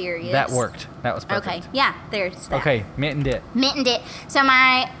very serious. That worked. That was perfect. Okay. Yeah. There's that. Okay, mitt and dit. Mitten did. So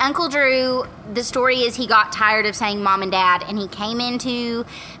my Uncle Drew, the story is he got tired of saying mom and dad, and he came into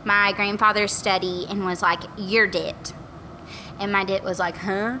my grandfather's study and was like, "You're dit." And my dit was like,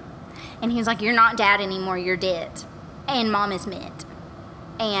 "Huh?" And he was like, "You're not dad anymore, you're dit." And mom is mitt.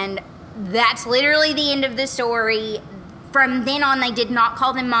 And that's literally the end of the story. From then on, they did not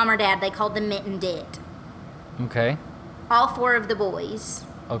call them mom or dad. They called them mitt and dit. Okay. All four of the boys.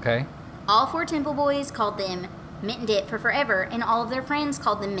 Okay. All four Temple boys called them Mitt and Dit for forever, and all of their friends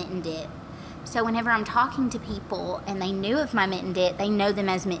called them Mitt and Dit. So whenever I'm talking to people and they knew of my Mitt and Dit, they know them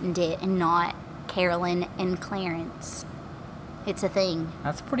as Mitt and Dit and not Carolyn and Clarence. It's a thing.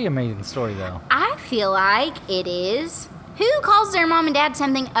 That's a pretty amazing story, though. I feel like it is. Who calls their mom and dad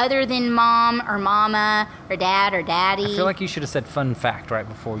something other than mom or mama or dad or daddy? I feel like you should have said fun fact right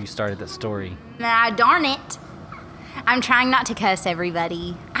before you started that story. Darn it. I'm trying not to cuss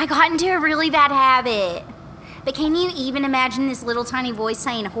everybody. I got into a really bad habit. But can you even imagine this little tiny voice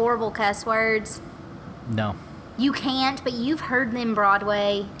saying horrible cuss words? No. You can't, but you've heard them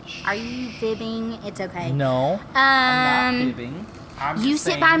Broadway. Are you fibbing? It's okay. No. I'm not fibbing. I'm You just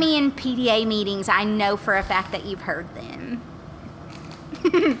sit saying- by me in PTA meetings. I know for a fact that you've heard them.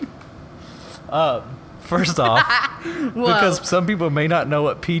 First off, because some people may not know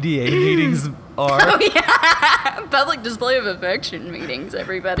what PDA meetings are. Oh, yeah. Public display of affection meetings,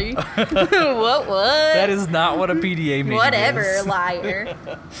 everybody. What? That is not what a PDA meeting Whatever, is. liar.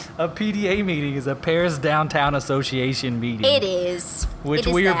 A PDA meeting is a Paris Downtown Association meeting. It is. Which It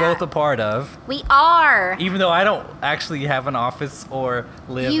is we are that. both a part of. We are. Even though I don't actually have an office or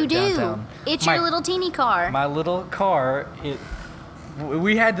live You do. downtown. It's your little teeny car. My little car,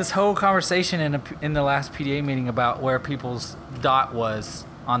 we had this whole conversation in the last PDA meeting about where people's dot was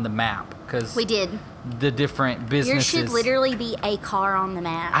on the map. Because We did. the different businesses. Yours should literally be a car on the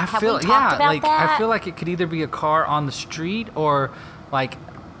map. I Have feel, we talked about like that? I feel like it could either be a car on the street or like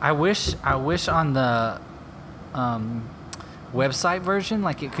I wish on the website version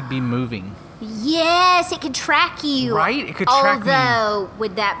like it could be moving. Yes, it could track you. Right? It could track me. Although,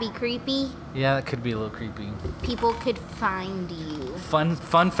 would that be creepy? Yeah, that could be a little creepy. People could find you. Fun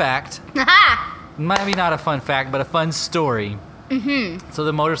fact. Ha! Maybe not a fun fact, but a fun story. Mm-hmm. So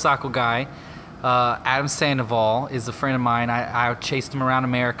the motorcycle guy, Adam Sandoval, is a friend of mine. I chased him around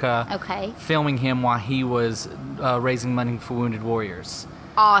America. Okay. Filming him while he was raising money for Wounded Warriors.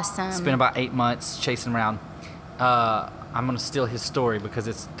 Awesome. Spent about 8 months chasing him around. I'm going to steal his story because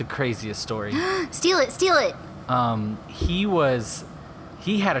it's the craziest story. Steal it, steal it.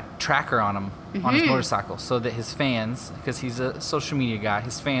 He had a tracker on him on his motorcycle so that his fans, because he's a social media guy,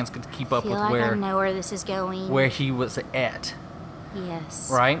 his fans could keep up I feel with like I know where this is going. where he was at. Yes.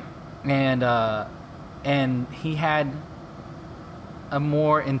 Right? And he had a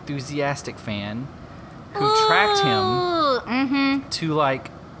more enthusiastic fan who tracked him to like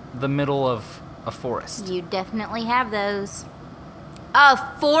the middle of a forest. You definitely have those. A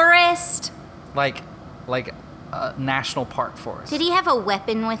forest? Like a national park forest. Did he have a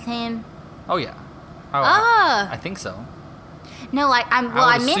weapon with him? Oh yeah. Oh, Ah. I think so. No, like I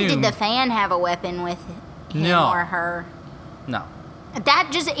would meant, assume- did the fan have a weapon with him No. or her? No. That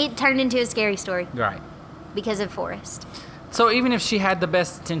it turned into a scary story Right. because of Forrest. So even if she had the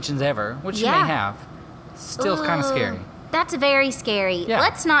best intentions ever, which she Yeah. may have, still kind of Ooh, scary. That's very scary. Yeah.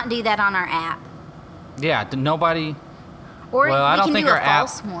 Let's not do that on our app. Yeah. Nobody. Or Well, I we don't can think do our a app.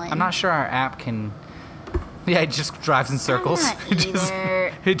 false one. I'm not sure our app can. Yeah, it just drives in circles. not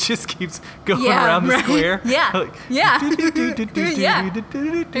either. It just keeps going Yeah, around the right. square. Yeah. Like, Yeah. Yeah.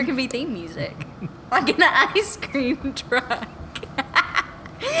 There can be theme music. Like an ice cream truck.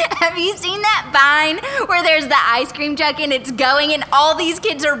 Have you seen that Vine where there's the ice cream truck and it's going and all these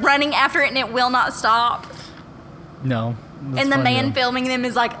kids are running after it and it will not stop? No. that's And the funny, man though. filming them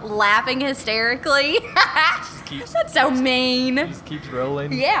is like laughing hysterically. keeps- That's so mean. Just keeps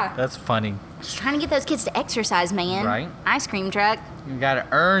rolling. Yeah. That's funny. Just trying to get those kids to exercise, man. Right. Ice cream truck. You gotta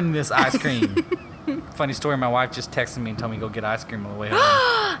earn this ice cream. Funny story, my wife just texted me and told me to go get ice cream on the way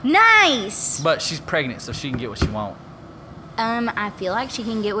home. Nice. But she's pregnant, so she can get what she wants. I feel like she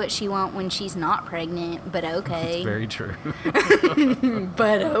can get what she wants when she's not pregnant, but okay. It's very true.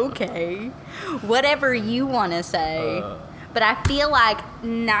 But okay. Whatever you want to say. But I feel like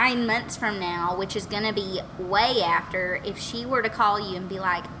 9 months from now, which is going to be way after, if she were to call you and be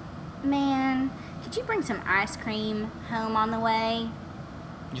like, man, could you bring some ice cream home on the way?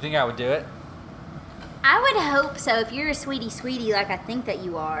 You think I would do it? I would hope so. If you're a sweetie like I think that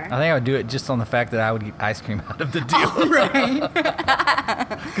you are. I think I would do it just on the fact that I would get ice cream out of the deal. Right.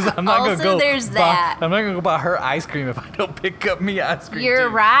 Because I'm not Also, gonna go. there's buy, that. I'm not gonna go buy her ice cream if I don't pick up me ice cream. You're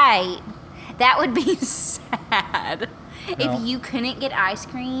too. right. That would be sad. No. If you couldn't get ice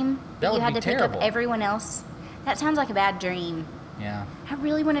cream, That but you would had be to pick terrible. up everyone else. That sounds like a bad dream. Yeah. I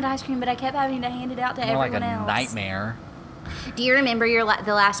really wanted ice cream, but I kept having to hand it out to More like everyone a else. nightmare. Do you remember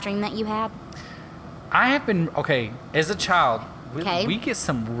the last dream that you had? I have been as a child. Okay. We get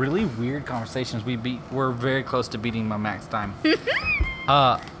some really weird conversations. We're very close to beating my max time.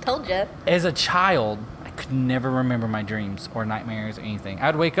 Told you. As a child, I could never remember my dreams or nightmares or anything.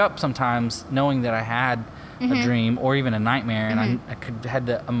 I'd wake up sometimes knowing that I had a dream or even a nightmare, and I could had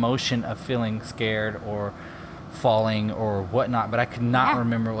the emotion of feeling scared or falling or whatnot, but I could not Yeah.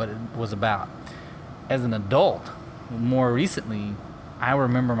 remember what it was about. As an adult, more recently, I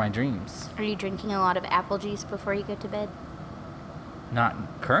remember my dreams. Are you drinking a lot of apple juice before you go to bed? Not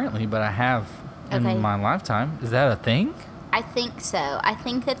currently, but I have Okay. in my lifetime. Is that a thing? I think so. I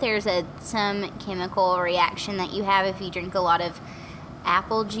think that there's some chemical reaction that you have if you drink a lot of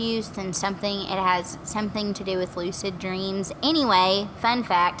apple juice and it has something to do with lucid dreams. Anyway, fun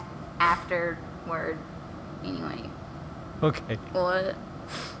fact, afterward. Anyway, Okay. what?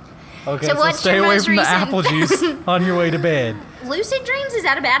 Okay, So so, what's stay your away most from the recent- apple juice on your way to bed. Lucid dreams, is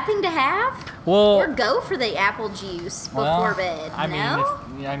that a bad thing to have? Well, Or go for the apple juice before bed. I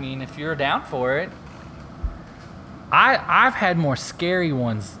mean, if you're down for it. I've had more scary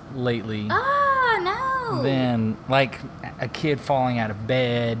ones lately Oh, no. than like a kid falling out of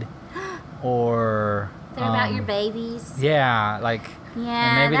bed or They're about your babies. Yeah, like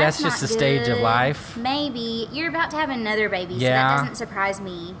Yeah, and maybe that's just not a stage of good. life. Maybe. You're about to have another baby, so Yeah. that doesn't surprise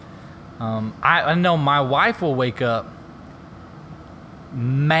me. I know my wife will wake up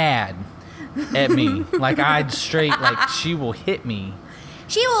mad at me. Like I'd straight like she will hit me.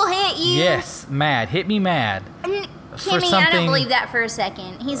 She will hit you. Yes, mad. Hit me mad. Kimmy, I something- don't believe that for a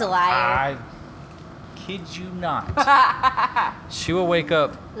second. He's a liar. I kid you not. She will wake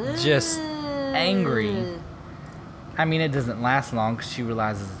up just angry. I mean, it doesn't last long because she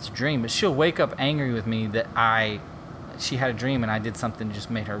realizes it's a dream, but she'll wake up angry with me that she had a dream and I did something that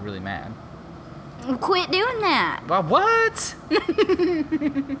just made her really mad. Quit doing that. Well, what?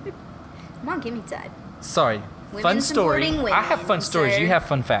 Come on, Kimmy's side. Sorry. Women Fun story. supporting I have women, fun stories. sir. You have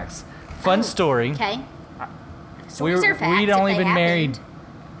fun facts. Fun story. Okay. Stories are facts We'd if only they been happened. married.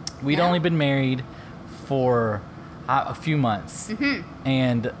 We'd No? only been married for a few months,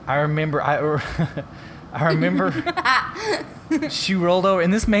 and I remember I remember she rolled over,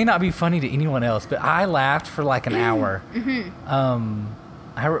 and this may not be funny to anyone else, but I laughed for like an hour.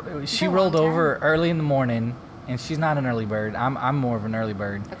 She a rolled long over early in the morning, and she's not an early bird. I'm more of an early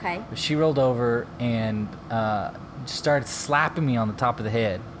bird. Okay. But she rolled over and just started slapping me on the top of the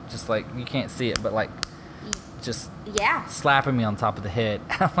head, just like you can't see it, but like just Yeah. slapping me on top of the head.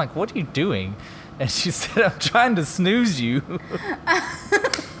 I'm like, "What are you doing?" And she said, "I'm trying to snooze you."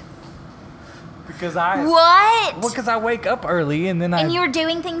 Because What? because I wake up early and then And you were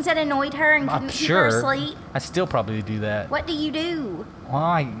doing things that annoyed her and I'm couldn't keep her sure asleep? I still probably do that. What do you do? Well,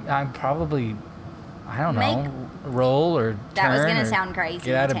 I probably, I don't know, Make- roll or That was turn going to or sound crazy.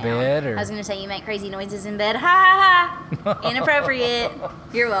 Get out of Tam. bed or I was going to say you make crazy noises in bed. Ha ha ha. Inappropriate.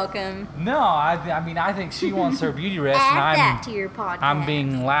 You're welcome. no. I mean, I think she wants her beauty rest, Add and that to your podcast. I'm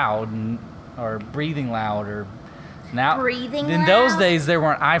being loud or breathing loud or now. Breathing In those loud? days, there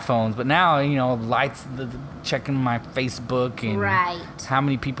weren't iPhones, but now lights, checking my Facebook and Right. how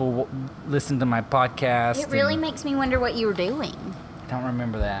many people listen to my podcast. It really and makes me wonder what you were doing. I don't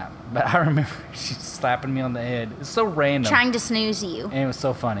remember that, but I remember she slapping me on the head. It's so random, Trying to snooze you. and it was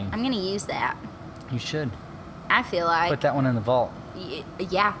so funny. I'm going to use that. You should I feel like. put that one in the vault.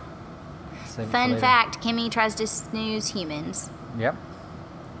 Yeah. Save it for Fun later. fact, Kimmy tries to snooze humans, Yep.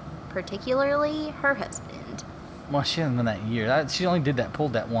 particularly her husband. Well, she hasn't done that in years. She only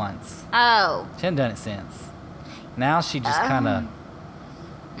pulled that once. Oh. She hasn't done it since. Now she just kind of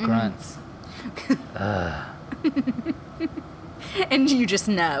grunts. And you just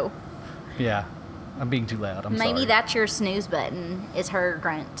know. Yeah, I'm being too loud. I'm Maybe sorry. that's your snooze button, is her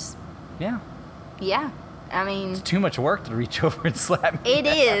grunts. Yeah, Yeah. I mean, too much work to reach over and slap me. it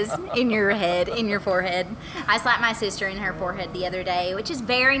is in your head, in your forehead. I slapped my sister in her forehead the other day, which is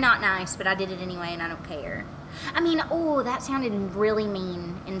very not nice, but I did it anyway and I don't care. I mean, oh, that sounded really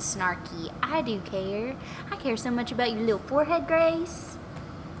mean and snarky. I do care. I care so much about your little forehead, Grace.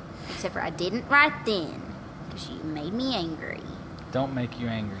 Except for I didn't right then, because you made me angry. Don't make you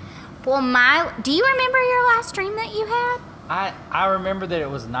angry. Well, do you remember your last dream that you had? I remember that it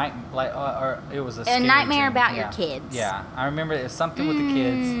was or it was a scary nightmare dream. about your Yeah. kids. Yeah, I remember it was something with the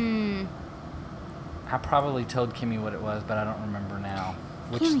kids. Mm. I probably told Kimmy what it was, but I don't remember now.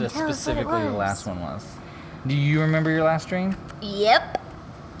 Which Kimmy, the tell us what it specifically the was. last one was. Do you remember your last dream? Yep.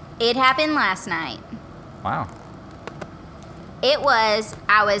 It happened last night. Wow. I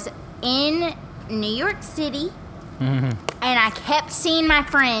was in New York City, and I kept seeing my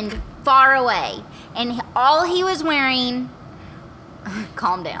friend far away, and all he was wearing,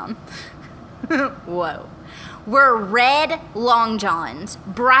 calm down, whoa, were red long johns,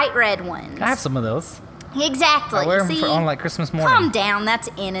 bright red ones. I have some of those. Exactly. I wear them See, on like Christmas morning. calm down. That's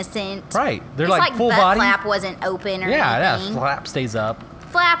innocent. Right. They're It's like full butt body. flap wasn't open or Yeah, anything. flap stays up.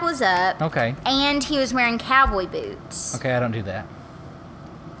 Flap was up. Okay. And he was wearing cowboy boots. Okay, I don't do that.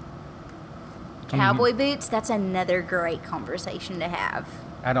 Cowboy boots, that's another great conversation to have.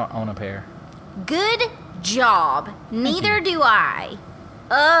 I don't own a pair. Good job. Neither do I.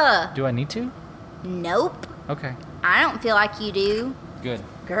 Do I need to? Nope. Okay. I don't feel like you do. Good.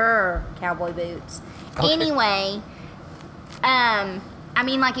 Grr, cowboy boots. Okay. Anyway, I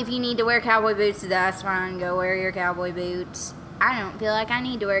mean, like, if you need to wear cowboy boots, that's fine. Go wear your cowboy boots. I don't feel like I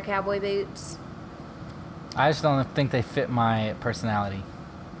need to wear cowboy boots. I just don't think they fit my personality.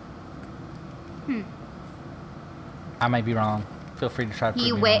 I might be wrong. Feel free to try to prove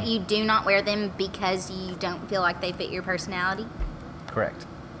me wrong. You do not wear them because you don't feel like they fit your personality? Correct.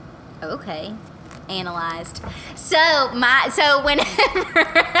 Okay. Analyzed. So whenever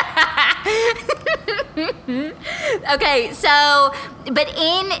okay, so but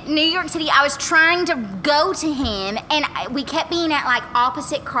in New York City I was trying to go to him and we kept being at like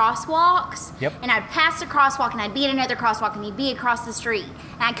opposite crosswalks. Yep. And I'd pass a crosswalk and I'd be at another crosswalk and he'd be across the street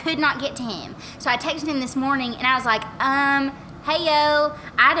and I could not get to him. So I texted him this morning and I was like, hey yo,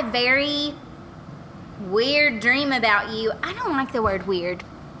 I had a very weird dream about you. I don't like the word weird.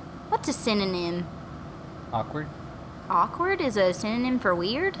 What's a synonym? Awkward? Awkward is a synonym for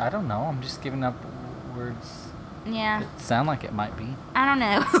weird? I don't know. I'm just giving up words Yeah. that sound like it might be. I don't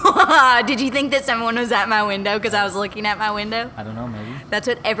know. Did you think that someone was at my window because I was looking at my window? I don't know, maybe. That's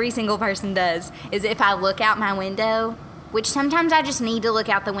what every single person does, is if I look out my window, which sometimes I just need to look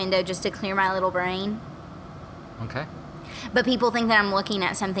out the window just to clear my little brain. Okay. But people think that I'm looking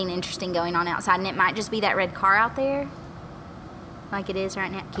at something interesting going on outside, and it might just be that red car out there. Like it is right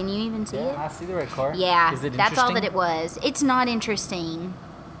now. Can you even see it? I see the red car. Yeah, Is it that's all that interesting? it was. It's not interesting.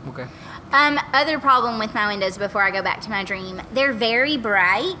 Okay. Other problem with my windows before I go back to my dream. They're very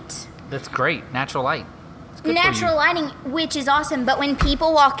bright. That's great. Natural light. It's good Natural for you. lighting, which is awesome. But when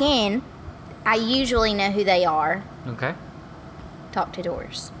people walk in, I usually know who they are. Okay. Talk to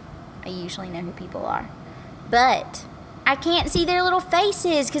doors. I usually know who people are. But I can't see their little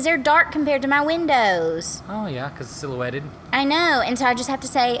faces because they're dark compared to my windows. Oh, yeah, because it's silhouetted. I know, and so I just have to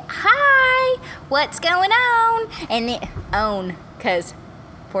say, hi, what's going on? And it, because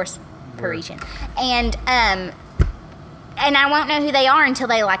forced Parisian. And I won't know who they are until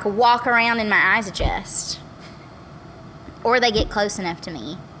they, like, walk around and my eyes adjust. Or they get close enough to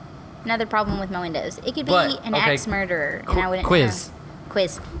me. Another problem with my windows. It could be But, an okay, axe murderer, and I wouldn't quiz. know.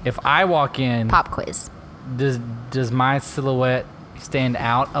 Quiz. If I walk in, Pop quiz. does my silhouette stand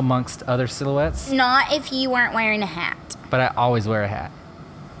out amongst other silhouettes? Not if you weren't wearing a hat. But I always wear a hat.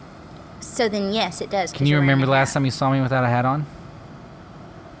 So then, yes, it does. 'cause Can you you're wearing remember a the last hat. time you saw me without a hat on?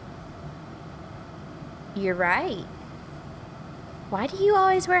 You're right. Why do you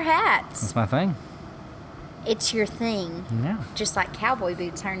always wear hats? That's my thing. It's your thing. Yeah. Just like cowboy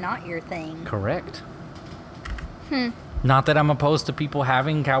boots are not your thing. Correct. Not that I'm opposed to people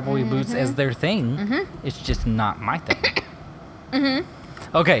having cowboy boots as their thing. It's just not my thing.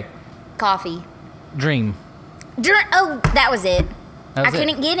 Okay. Coffee. Dream. Oh, that was it. That was I it.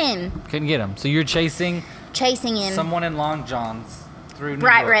 couldn't get him. Couldn't get him. So you're chasing Chasing him. someone in long johns through New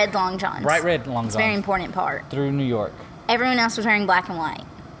Bright York. red long johns. Bright red long It's a very johns important part. through New York. Everyone else was wearing black and white.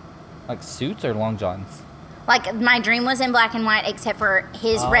 Like suits or long johns? Like, my dream was in black and white except for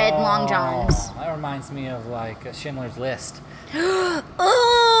his red long johns. Oh, that reminds me of like a Schindler's List. Ooh!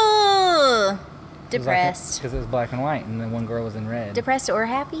 Depressed. Because it was black and white, and then one girl was in red. Depressed or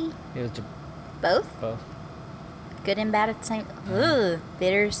happy? It was Both? both. Good and bad at the same. Ooh,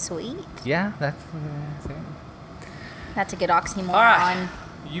 bittersweet. Yeah, that's it. That's a good oxymoron. All right,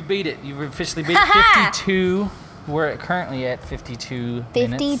 you beat it. You've officially beat it. Ha-ha! 52. We're currently at 52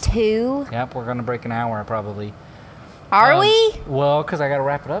 minutes. 52? Yep, we're gonna break an hour probably. Are we? Well, because I gotta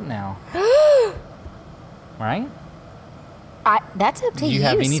wrap it up now. Right? That's up to Do you, you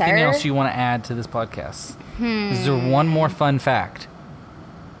have anything sir. else you want to add to this podcast? Is there one more fun fact?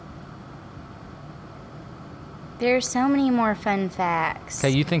 There's so many more fun facts. Okay,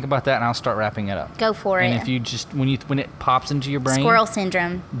 you think about that, and I'll start wrapping it up. Go for And it. if you just when it pops into your brain, Squirrel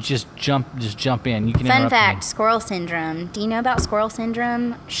syndrome. just jump in. You can Fun interrupt fact, me. squirrel syndrome. Do you know about squirrel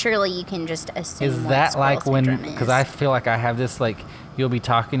syndrome? Surely you can just assume Is what that squirrel like when? syndrome Because is. I feel like I have this like you'll be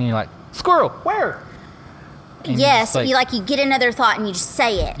talking and you're like squirrel where? And Yes, you just, you get another thought and you just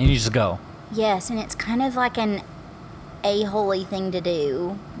say it. and you just go. Yes, and it's kind of like an a-holy thing to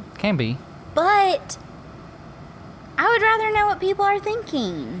do. Can be. But I would rather know what people are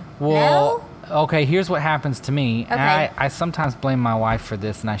thinking. Well, okay. Here's what happens to me. And Okay. I sometimes blame my wife for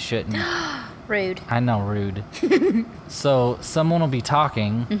this, and I shouldn't. No? Rude. I know, rude. So someone will be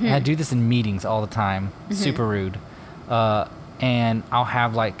talking, and I do this in meetings all the time. Super rude. And I'll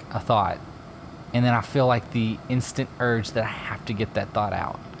have like a thought, and then I feel like the instant urge that I have to get that thought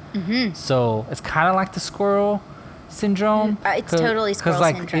out. So it's kind of like the squirrel syndrome. It's totally squirrel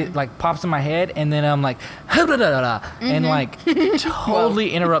like syndrome. it like pops in my head, and then I'm like, and like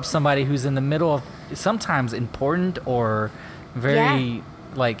totally interrupt somebody who's in the middle of sometimes important or very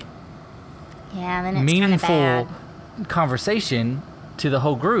like Yeah, then it's kind of meaningful bad. conversation to the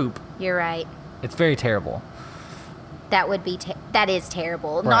whole group. You're right. It's very terrible. That would be that is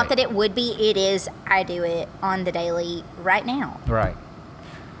terrible. Right. Not that it would be. It is. I do it on the daily right now. Right.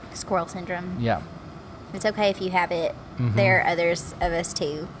 Squirrel syndrome. Yeah. It's okay if you have it. Mhm. There are others of us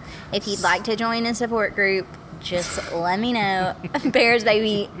too. If you'd like to join a support group, just let me know. Bears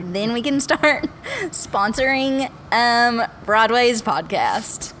Baby. Then we can start sponsoring Broadway's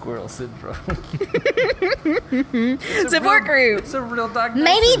podcast. Squirrel syndrome. Support group. It's a real diagnosis.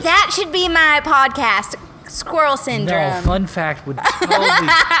 Maybe that should be my podcast. Squirrel syndrome. No, Fun Fact would totally.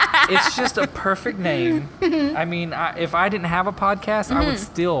 It's just a perfect name. I mean, if I didn't have a podcast, I would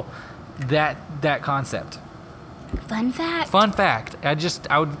steal that concept. Fun fact. Fun fact.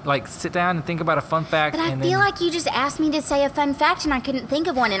 I would like sit down and think about a fun fact. But I and feel then, like you just asked me to say a fun fact and I couldn't think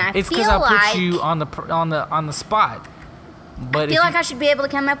of one, and I it's feel because I like put you on the spot. But I feel like I should be able to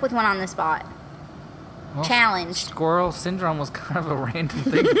come up with one on the spot. well, Challenge. Squirrel syndrome was kind of a random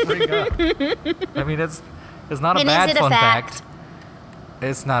thing to bring up. I mean, it's not a And bad is it a fun fact?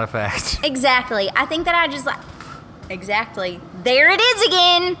 It's not a fact. Exactly. I think that I just like. Exactly. There it is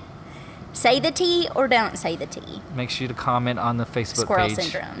again. Say the T or don't say the T. Make sure to comment on the Facebook Squirrel page.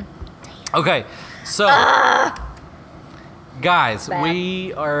 syndrome. Okay, so guys, Bad.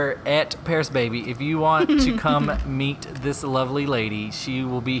 we are at Paris Baby. If you want to come meet this lovely lady, she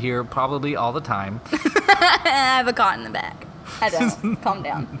will be here probably all the time. I have a cot in the back. I don't. Calm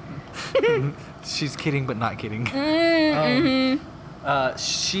down. She's kidding, but not kidding. Mm-hmm.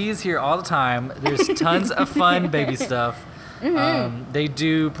 She's here all the time. There's tons of fun baby stuff. They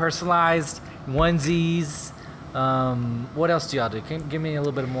do personalized onesies. What else do y'all do? Give me a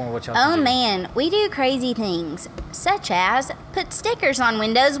little bit more of what y'all Oh do. man, we do crazy things, such as put stickers on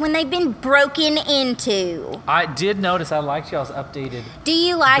windows when they've been broken into. I did notice I liked y'all's updated Do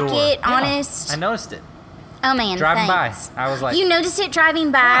you like door. it, Yeah, honest? I noticed it. Oh man, Driving thanks. by. I was like, You noticed it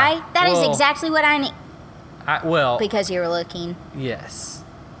driving by? Yeah, That is well- exactly what I need. well, Because you were looking. yes.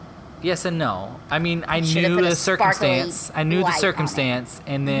 Yes and no. I mean, I Should've knew put a the sparkly circumstance. I knew the light on it. circumstance,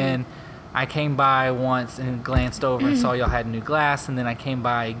 and then I came by once and glanced over and saw y'all had new glass, and then I came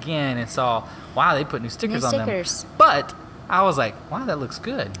by again and saw, wow, they put new stickers on stickers. them. But I was like, wow, that looks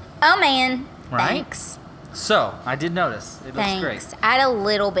good. Oh man, Right? thanks. So I did notice. It looks great. Thanks. I had a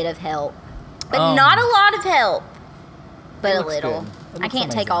little bit of help, but Um, not a lot of help. But it a looks little. good. It I looks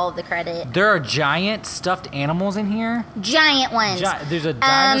can't take amazing. all of the credit. There are giant stuffed animals in here. Giant ones. There's a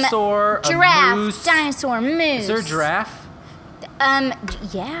dinosaur, Giraffe, a moose. dinosaur, moose. Is there a giraffe?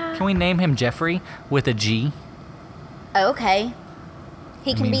 Yeah. Can we name him Jeffrey with a G? Okay.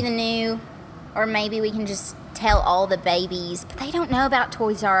 He can be mean- the new, or maybe we can just tell all the babies. But they don't know about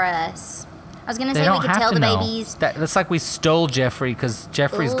Toys R Us. I was gonna They say don't we could have tell to the know. babies. That's like we stole Jeffrey because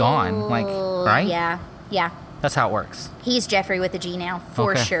Jeffrey's gone. Like, Ooh, right? Yeah. That's how it works. He's Jeffrey with a G now,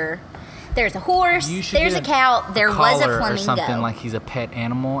 for Okay. sure. There's a horse. You should There's a get cow. There was a collar flamingo. or something like he's a pet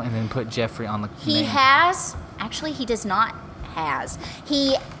animal, and then put Jeffrey on the. He name. has. Actually, he does not.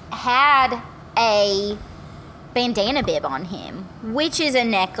 He had a bandana bib on him, which is a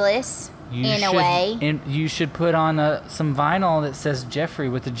necklace You in a should- way. And you should put on some vinyl that says Jeffrey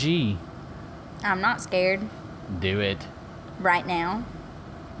with a G. I'm not scared Do it. right now.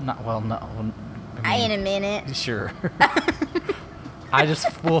 Not well. No. In a minute. Sure. I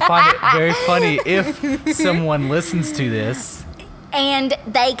just will find it very funny if someone listens to this. And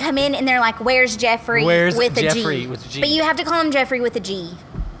they come in and they're like, "Where's Jeffrey Where's with a G?" Jeffrey with a G? But you have to call him Jeffrey with a G.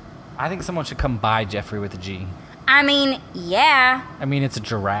 I think someone should come buy Jeffrey with a G. I mean, yeah. I mean, it's a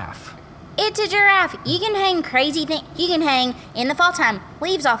giraffe. It's a giraffe. You can hang crazy things. You can hang in the fall time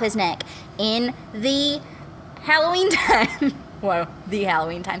leaves off his neck. In the Halloween time, whoa, the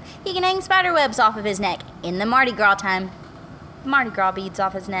Halloween time, you can hang spider webs off of his neck. In the Mardi Gras time, Mardi Gras beads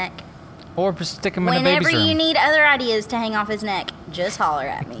off his neck. Or just stick him in a Whenever baby's room. you need other ideas to hang off his neck, just holler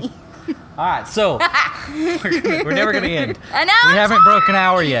at me. All right, so we're never gonna end. I know. We I'm haven't sorry. broken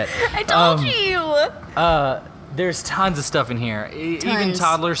hour yet. I told you. There's tons of stuff in here. Even Tons.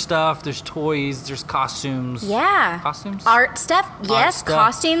 toddler stuff. There's toys. There's costumes. Yeah. Costumes? Art stuff. Yes, stuff.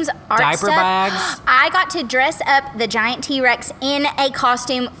 costumes, art Diaper stuff. bags. I got to dress up the giant T-Rex in a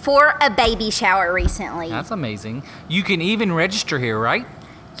costume for a baby shower recently. That's amazing. You can even register here, right?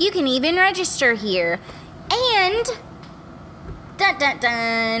 You can even register here. And dun dun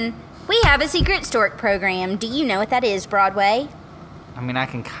dun. We have a secret stork program. Do you know what that is, Broadway? I mean, I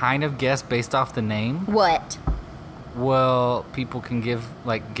can kind of guess based off the name. What? Well, people can give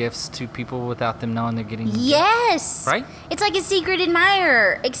like gifts to people without them knowing they're getting. Yes. Right? It's like a secret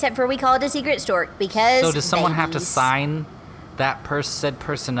admirer, except for we call it a secret stork because. So does someone have to babies. sign that said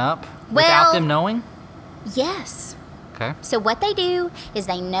person up Well- without them knowing? Yes. Okay. So what they do is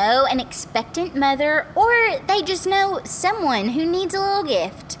they know an expectant mother, or they just know someone who needs a little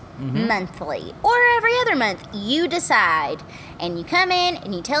gift monthly or every other month. You decide, and you come in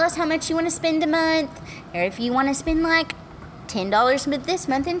and you tell us how much you want to spend a month, or if you want to spend like $10 this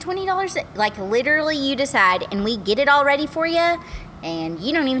month and $20. Like, literally, you decide, and we get it all ready for you, and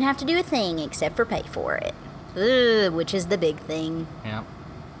you don't even have to do a thing except for pay for it. Ugh, which is the big thing. Yeah.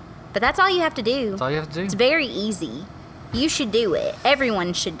 But that's all you have to do. That's all you have to do. It's very easy. You should do it.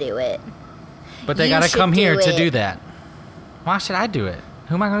 Everyone should do it. But they You got to should come here do to it. do that. Why should I do it?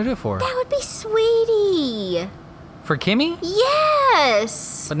 Who am I going to do it for? That would be sweetie. For Kimmy?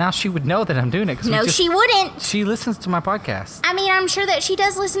 Yes. But now she would know that I'm doing it. 'cause No, she wouldn't. She listens to my podcast. I mean, I'm sure that she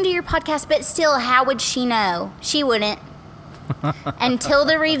does listen to your podcast, but still, how would she know? She wouldn't. Until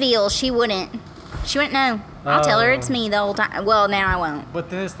the reveal, she wouldn't. She wouldn't know. I'll tell her it's me the whole time. Well, now I won't. But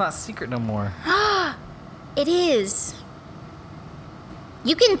then it's not secret no more. It is.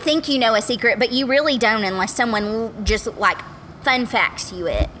 You can think you know a secret, but you really don't unless someone just, like, fun facts you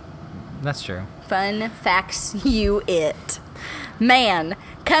it. That's true. Fun facts you it. Man,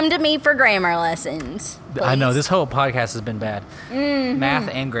 come to me for grammar lessons. I know, please. this whole podcast has been bad. Mm-hmm. Math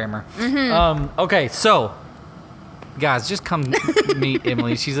and grammar. Okay, so, guys, just come meet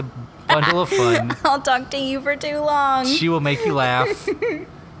Emily. She's a bundle of fun. I'll talk to you for too long. She will make you laugh.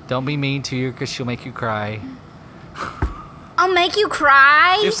 Don't be mean to her because she'll make you cry. I'll make you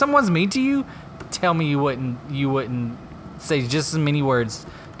cry? If someone's mean to you, tell me you wouldn't say just as many words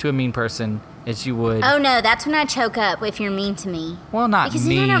to a mean person as you would. Oh no, that's when I choke up if you're mean to me. Well, not because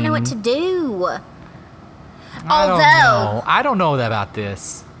mean. then I don't know what to do. I don't know about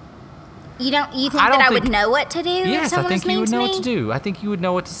this. You think I that don't I think- would know what to do if Yes, I someone think was mean you would to know me? what to do. I think you would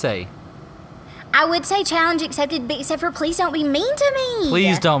know what to say. I would say challenge accepted, but except for please don't be mean to me.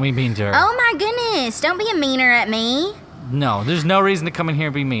 Please don't be mean to her. Oh my goodness, don't be a meaner at me. No, there's no reason to come in here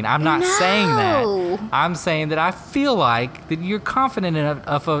and be mean. I'm not saying that. No. I'm saying that I feel like that you're confident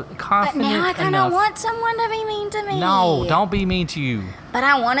enough. But now I kind of want someone to be mean to me. No, don't be mean to you. But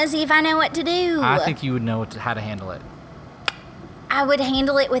I want to see if I know what to do. I think you would know how to handle it. I would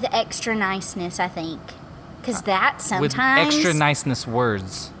handle it with extra niceness, I think. Because that sometimes... With extra niceness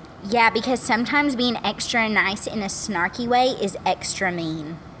words. Yeah, because sometimes being extra nice in a snarky way is extra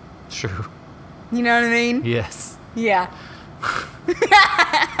mean. True. You know what I mean? Yes. Yeah.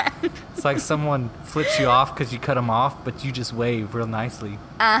 It's like someone flips you off because you cut them off, but you just wave real nicely.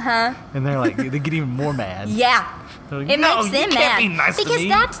 Uh-huh. And they're like, they get even more mad. Yeah. They're like, It no, makes them you mad. can't be nice to because me.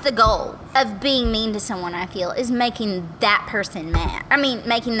 that's the goal of being mean to someone, I feel, is making that person mad. I mean,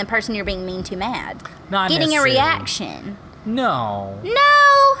 making the person you're being mean to mad. Not Getting a necessarily. reaction. No.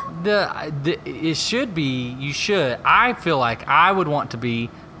 No! It should be, you should. I feel like I would want to be,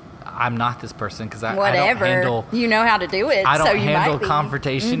 I'm not this person because I don't Whatever. handle, You know how to do it, I don't so you handle might be.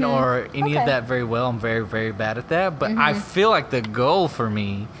 confrontation or any of Okay. that very well. I'm very, very bad at that. But I feel like the goal for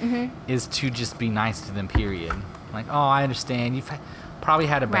me is to just be nice to them, period. Like, oh, I understand. You've probably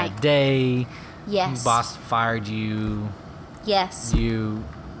had a bad Right. day. Yes. Your boss fired you. Yes. You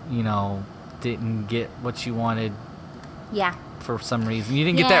know, didn't get what you wanted Yeah. for some reason. You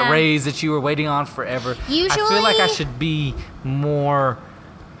didn't get that Yeah. raise that you were waiting on forever. I feel like I Usually- should be more.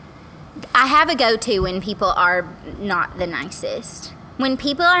 I have a go-to when people are not the nicest. When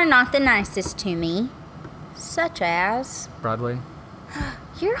people are not the nicest to me, such as, Broadway.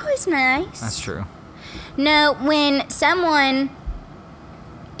 you're always nice. That's true. No, when someone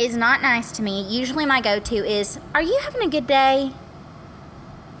is not nice to me, usually my go-to is, are you having a good day?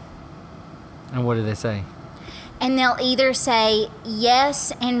 And what do they say? And they'll either say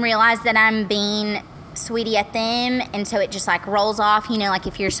yes and realize that I'm being sweetie at them, and so it just like rolls off. You know, like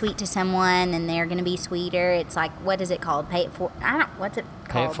if you're sweet to someone, then they're gonna be sweeter. It's like, what is it called? Pay it for. What's it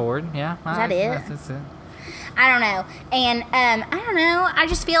called? Pay it forward. Yeah. Is that it? That's it. I don't know. And I don't know. I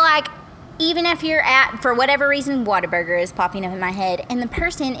just feel like even if you're at, for whatever reason, Whataburger is popping up in my head, and the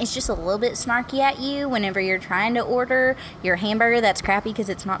person is just a little bit snarky at you whenever you're trying to order your hamburger. That's crappy because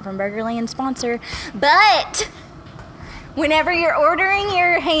it's not from Burgerland sponsor. But whenever you're ordering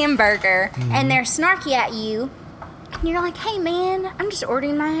your hamburger and they're snarky at you, and you're like, hey man, I'm just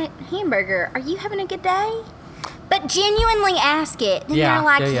ordering my hamburger. Are you having a good day? But genuinely ask it. Then Yeah, they're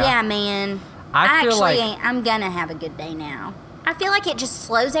like, yeah. yeah man, I feel actually like- ain't. I'm gonna have a good day now. I feel like it just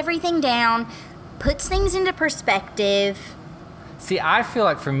slows everything down, puts things into perspective. See, I feel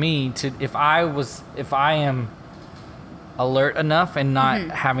like for me if I am alert enough and not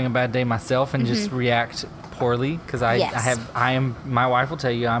having a bad day myself and just react poorly, because Yes. my wife will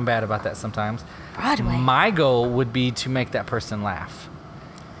tell you I'm bad about that sometimes. Broadway. My goal would be to make that person laugh,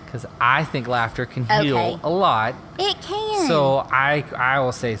 because I think laughter can heal Okay. a lot. It can. So I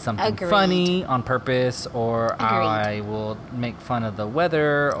will say something Agreed. funny on purpose, or Agreed. I will make fun of the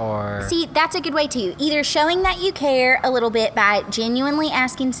weather, or See, that's a good way too. Either showing that you care a little bit by genuinely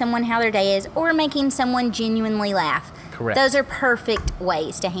asking someone how their day is, or making someone genuinely laugh. Correct. Those are perfect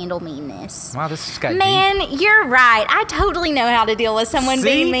ways to handle meanness. Wow, this just got Man, deep. you're right. I totally know how to deal with someone See?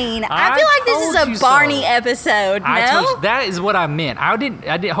 being mean. I I feel like this told you is a Barney so. episode. I told No? you, that is what I meant. I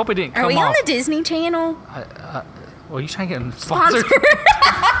hope it didn't come Are we off. on the Disney Channel? Well, you trying to get sponsored?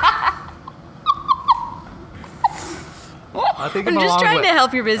 I think I'm just trying to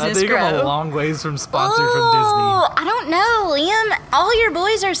help your business I think I'm grow. a long ways from sponsored from Oh, I don't know, Liam. All your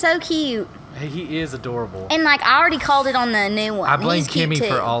boys are so cute. Disney. Hey, he is adorable. And like I already called it on the new one. I blame He's cute Kimmy too.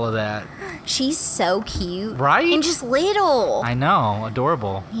 for all of that. She's so cute. Right? And just little. I know,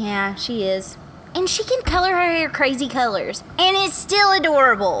 adorable. Yeah, she is. And she can color her hair crazy colors. And it's still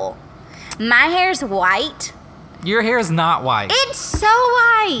adorable. My hair's white. Your hair is not white. It's so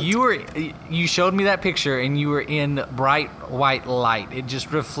white. You showed me that picture and you were in bright white light. It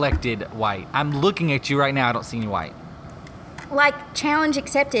just reflected white. I'm looking at you right now. I don't see any white. Like, challenge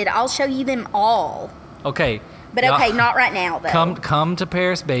accepted. I'll show you them all. Okay. But y'all- okay, not right now, though. Come to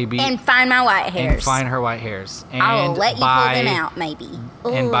Paris, baby, And find my white hairs. and find her white hairs. And I'll let you buy, pull them out, maybe.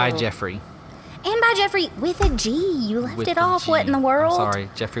 And by Ooh. Jeffrey. And by Jeffrey with a G. You left With it a off. G. What in the world? I'm sorry,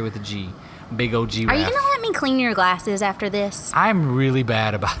 Jeffrey with a G. Big OG Are you ref. going to let me clean your glasses after this? I'm really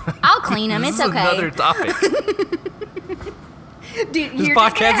bad about it. I'll clean them. This It's is okay. another topic. Dude, This you're just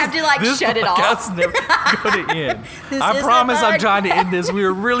going podcast to have to, like, this shut it off. podcast's never going to end. This I is the promise I'm pod- trying to end this. We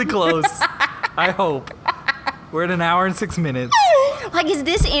were really close. I hope. We're at an hour and 6 minutes. Like, is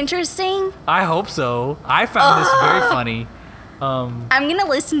this interesting? I hope so. I found this very funny. I'm going to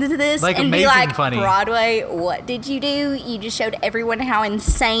listen to this Like, and be amazing like, funny. Broadway, what did you do? You just showed everyone how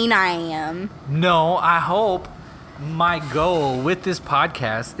insane I am. No, I hope my goal with this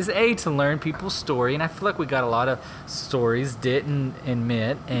podcast is to learn people's story, and I feel like we got a lot of stories, Dit and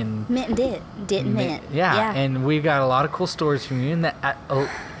Mitt, and Mint and Dit. Dit and Mint. yeah, and we got a lot of cool stories from you. And that,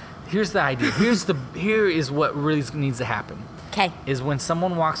 here's the idea. Here is what really needs to happen. Okay. Is when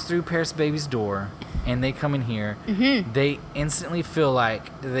someone walks through Paris Baby's door and they come in here, they instantly feel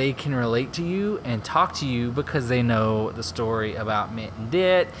like they can relate to you and talk to you because they know the story about Mitt and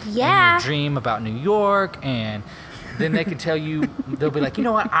Dit Yeah. and your dream about New York, and then they can tell you, they'll be like, you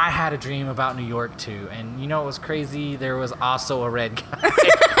know what, I had a dream about New York too, and you know what was crazy? There was also a red guy.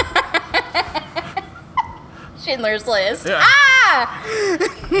 Schindler's List. Yeah. Ah!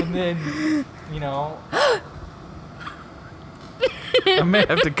 And then, you know, I may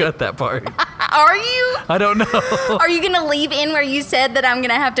have to cut that part. Are you? I don't know. Are you going to leave in where you said that I'm going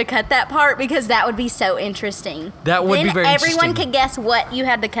to have to cut that part? Because that would be so interesting. That would then be very everyone interesting. could guess what you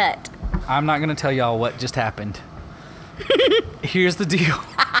had to cut. I'm not going to tell y'all what just happened. Here's the deal.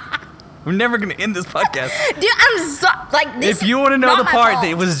 We're never going to end this podcast. Dude, I'm so, like, this If you want to know not the my part fault.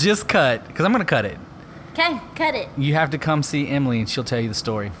 that was just cut, because I'm going to cut it, Okay, cut it. you have to come see Emily and she'll tell you the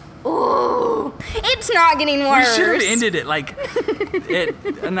story. Ooh, it's not getting We worse. should have ended it like at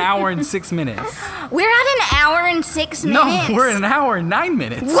an hour and 6 minutes. We're at an hour and 6 minutes. No, we're at an hour and 9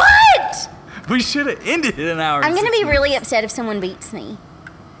 minutes. What? We should have ended it an hour. I'm going to be really upset if someone beats me.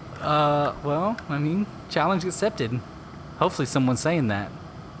 Well, I mean, challenge accepted. Hopefully someone's saying that.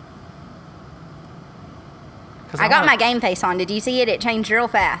 'Cause I got wanna- my game face on. Did you see it? It changed real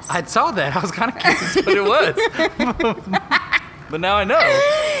fast. I saw that. I was kind of curious what it was. But now I know.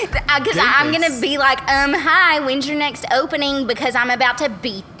 Because Game I'm face. going to be like, hi, when's your next opening? Because I'm about to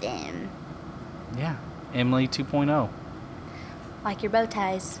beat them. Yeah. Emily 2.0. Like your bow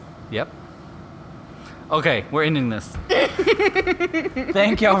ties. Yep. Okay, we're ending this.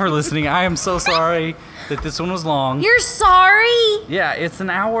 Thank y'all for listening. I am so sorry that this one was long. You're sorry? Yeah, it's an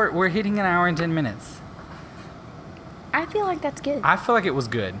hour. We're hitting an hour and 10 minutes. I feel like that's good. I feel like it was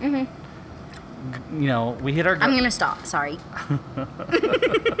good. You know, we hit our... I'm going to stop. Sorry.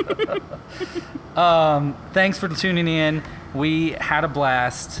 Thanks for tuning in. We had a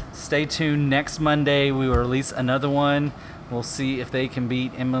blast. Stay tuned. Next Monday, we will release another one. We'll see if they can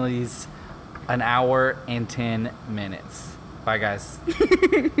beat Emily's an hour and 10 minutes. Bye, guys.